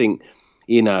there. And I think,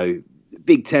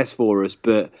 big test for us.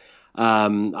 But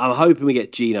I'm hoping we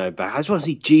get Geno back. I just want to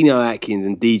see Geno Atkins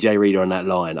and DJ Reader on that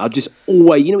line. I just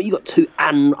always, you got two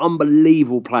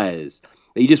unbelievable players.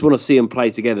 You just want to see them play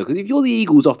together, because if you're the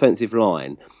Eagles' offensive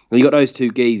line and you got those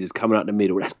two geezers coming out the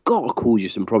middle, that's got to cause you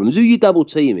some problems. Who are you double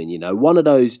teaming? One of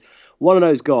those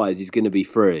guys is going to be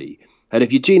free. And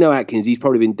if you're Geno Atkins, he's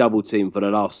probably been double teamed for the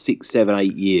last 6, 7,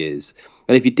 8 years.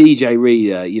 And if you're DJ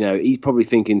Reader, he's probably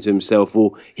thinking to himself,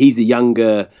 well, he's a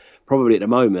younger, probably at the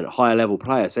moment, higher level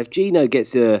player. So if Geno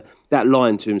gets that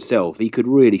line to himself, he could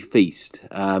really feast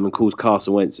and cause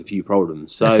Carson Wentz a few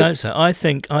problems. So I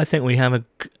think we have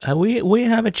we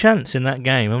have a chance in that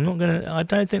game. I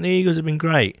don't think the Eagles have been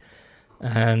great,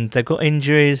 and they've got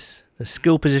injuries. The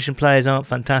skill position players aren't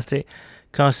fantastic.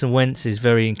 Carson Wentz is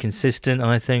very inconsistent,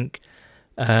 I think.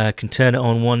 Can turn it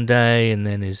on one day and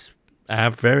then is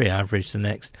very average the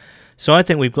next. So I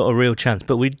think we've got a real chance,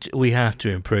 but we have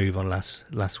to improve on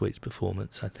last week's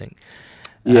performance, I think.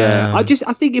 Yeah, I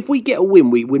think if we get a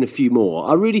win, we win a few more.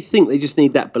 I really think they just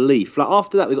need that belief. Like,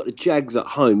 after that, we've got the Jags at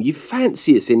home. You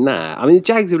fancy us in that. I mean, the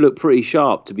Jags have looked pretty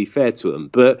sharp, to be fair to them.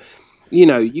 But,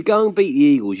 you go and beat the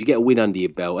Eagles, you get a win under your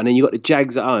belt, and then you got the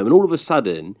Jags at home. And all of a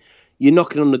sudden, you're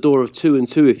knocking on the door of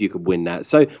 2-2 if you could win that.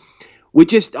 So I'm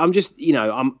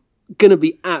going to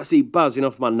be absolutely buzzing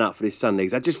off my nut for this Sunday,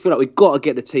 because I just feel like we've got to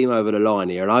get the team over the line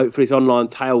here. And hopefully this online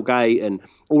tailgate and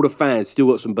all the fans still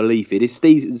got some belief here. This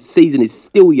season is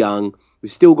still young.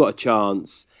 We've still got a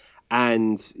chance.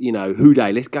 And,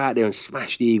 Houday, let's go out there and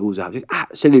smash the Eagles up. Just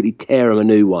absolutely tear them a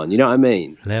new one. You know what I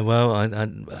mean? Yeah, well, I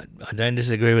don't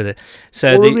disagree with it. Or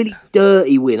a really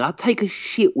dirty win. I'd take a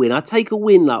shit win. I'd take a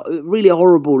win, like a really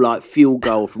horrible, like, field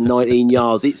goal from 19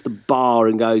 yards. It's the bar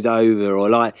and goes over. Or,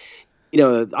 like...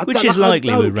 which is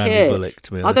likely with Randy Bullock,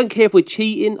 to be honest. I don't care if we're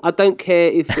cheating. I don't care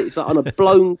if it's on a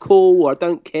blown call, or I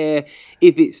don't care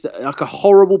if it's like a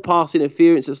horrible pass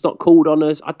interference that's not called on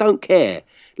us. I don't care.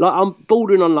 Like, I'm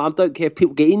bordering on, like, I don't care if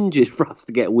people get injured for us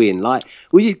to get a win. Like,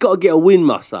 we just got to get a win,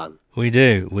 my son. We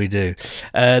do.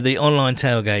 The online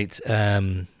tailgate,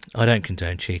 I don't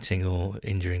condone cheating or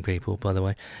injuring people, by the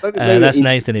way. That's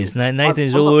Nathan is. Nathan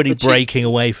is already breaking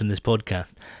away from this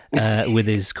podcast with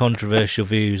his controversial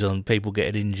views on people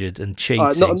getting injured and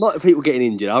cheating. Not people getting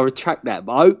injured. I'll retract that.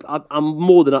 But I'm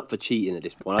more than up for cheating at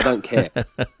this point. I don't care.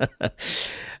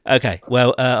 Okay.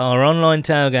 Well, our online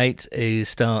tailgate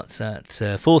starts at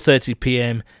 4:30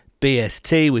 p.m.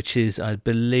 BST, which is, I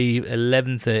believe,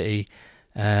 11:30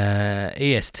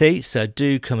 EST. So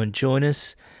do come and join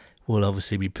us. We'll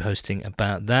obviously be posting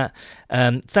about that.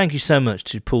 Thank you so much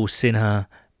to Paul Sinha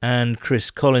and Chris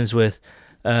Collinsworth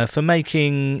for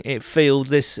making it feel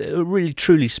this really,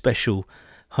 truly special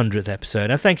 100th episode.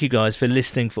 And thank you guys for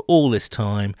listening for all this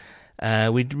time.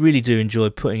 We really do enjoy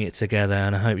putting it together,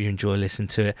 and I hope you enjoy listening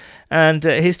to it. And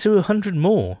here's to 100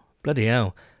 more. Bloody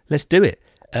hell. Let's do it.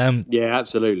 Yeah,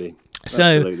 absolutely.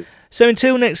 So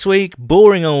until next week,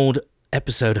 boring old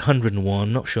episode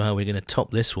 101. Not sure how we're going to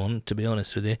top this one, to be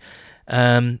honest with you.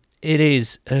 It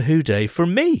is a hooday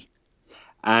from me.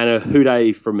 And a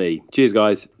hooday from me. Cheers,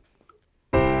 guys.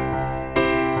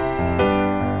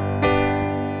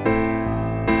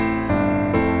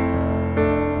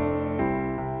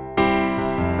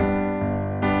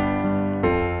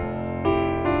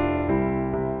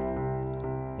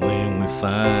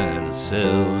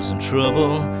 themselves in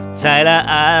trouble. Tyler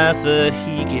Eifert,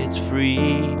 he gets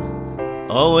free.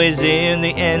 Always in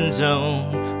the end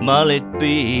zone, Mullet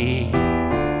B.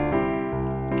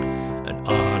 And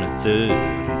on a 3rd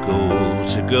and goal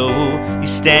to go,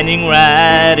 he's standing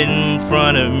right in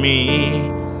front of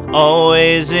me.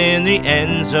 Always in the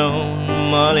end zone,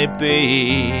 Mullet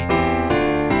B.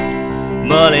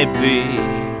 Mullet B.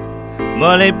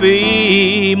 Mullet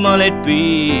B. Mullet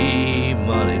B.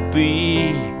 Mullet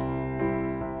B.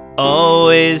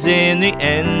 Always in the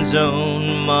end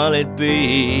zone, Mullet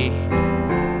B.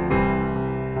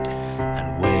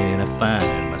 And when I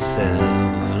find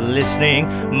myself listening,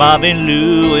 Marvin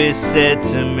Lewis said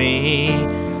to me,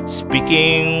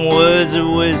 speaking words of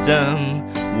wisdom,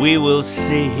 we will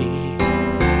see.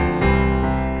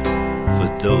 For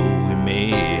though we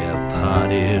may have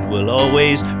parted, we'll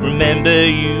always remember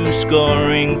you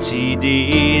scoring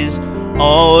TDs.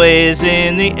 Always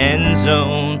in the end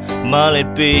zone,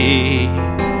 Mullet B.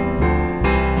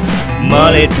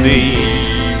 Mullet B.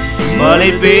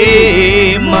 Mullet B.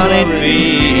 Mullet B.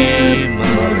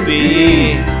 Mullet B.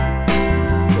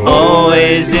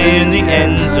 Always in the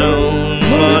end zone,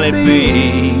 Mullet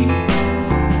B.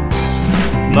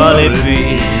 Mullet B.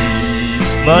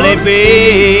 Mullet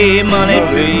B. Mullet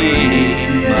B.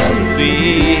 Mullet B.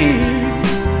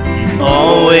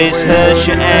 Always hurts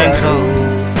your ankle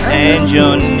and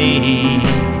your knee.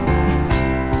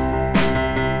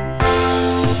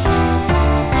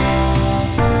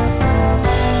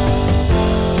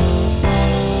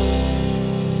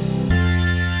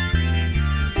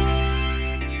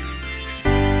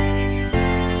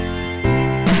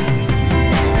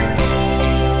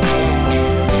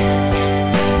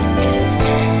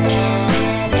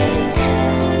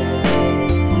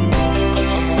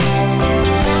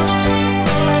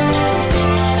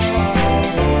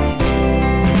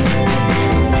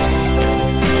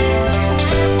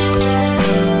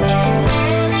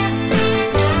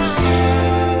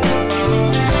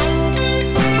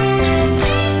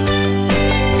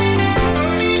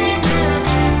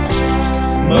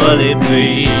 Mullet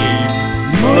B.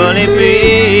 Mullet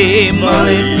B.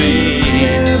 Mullet B.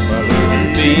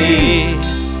 Mullet B.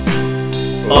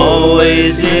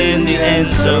 Always in the end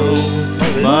zone,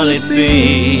 Mullet B.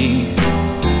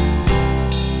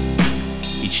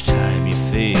 Each time you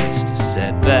faced a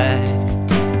setback,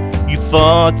 you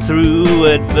fought through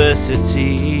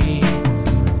adversity.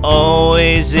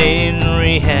 Always in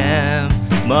rehab,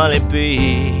 Mullet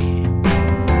B.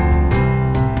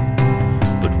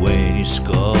 But when you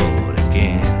scored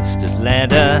against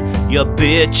Atlanta, your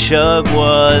beer chug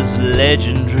was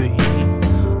legendary.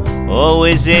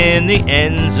 Always in the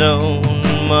end zone,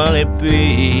 Mullet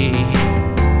B.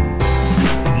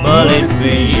 Mullet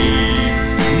B.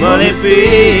 Mullet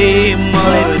B.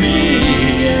 Mullet B.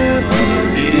 Mullet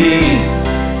B.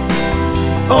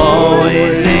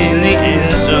 Always in the end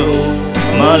zone,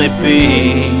 Mullet B.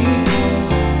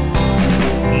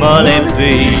 Mullet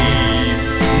B.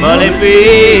 Mullet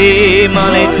B.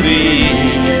 Mullet B.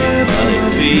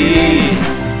 Mullet B.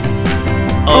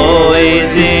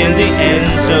 Always in the end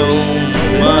zone,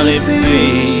 Mullet B.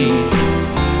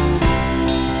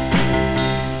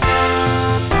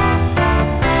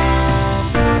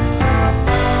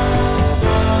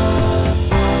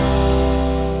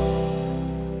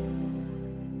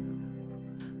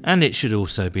 And it should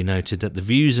also be noted that the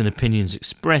views and opinions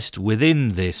expressed within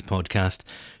this podcast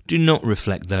do not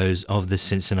reflect those of the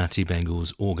Cincinnati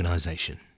Bengals organization.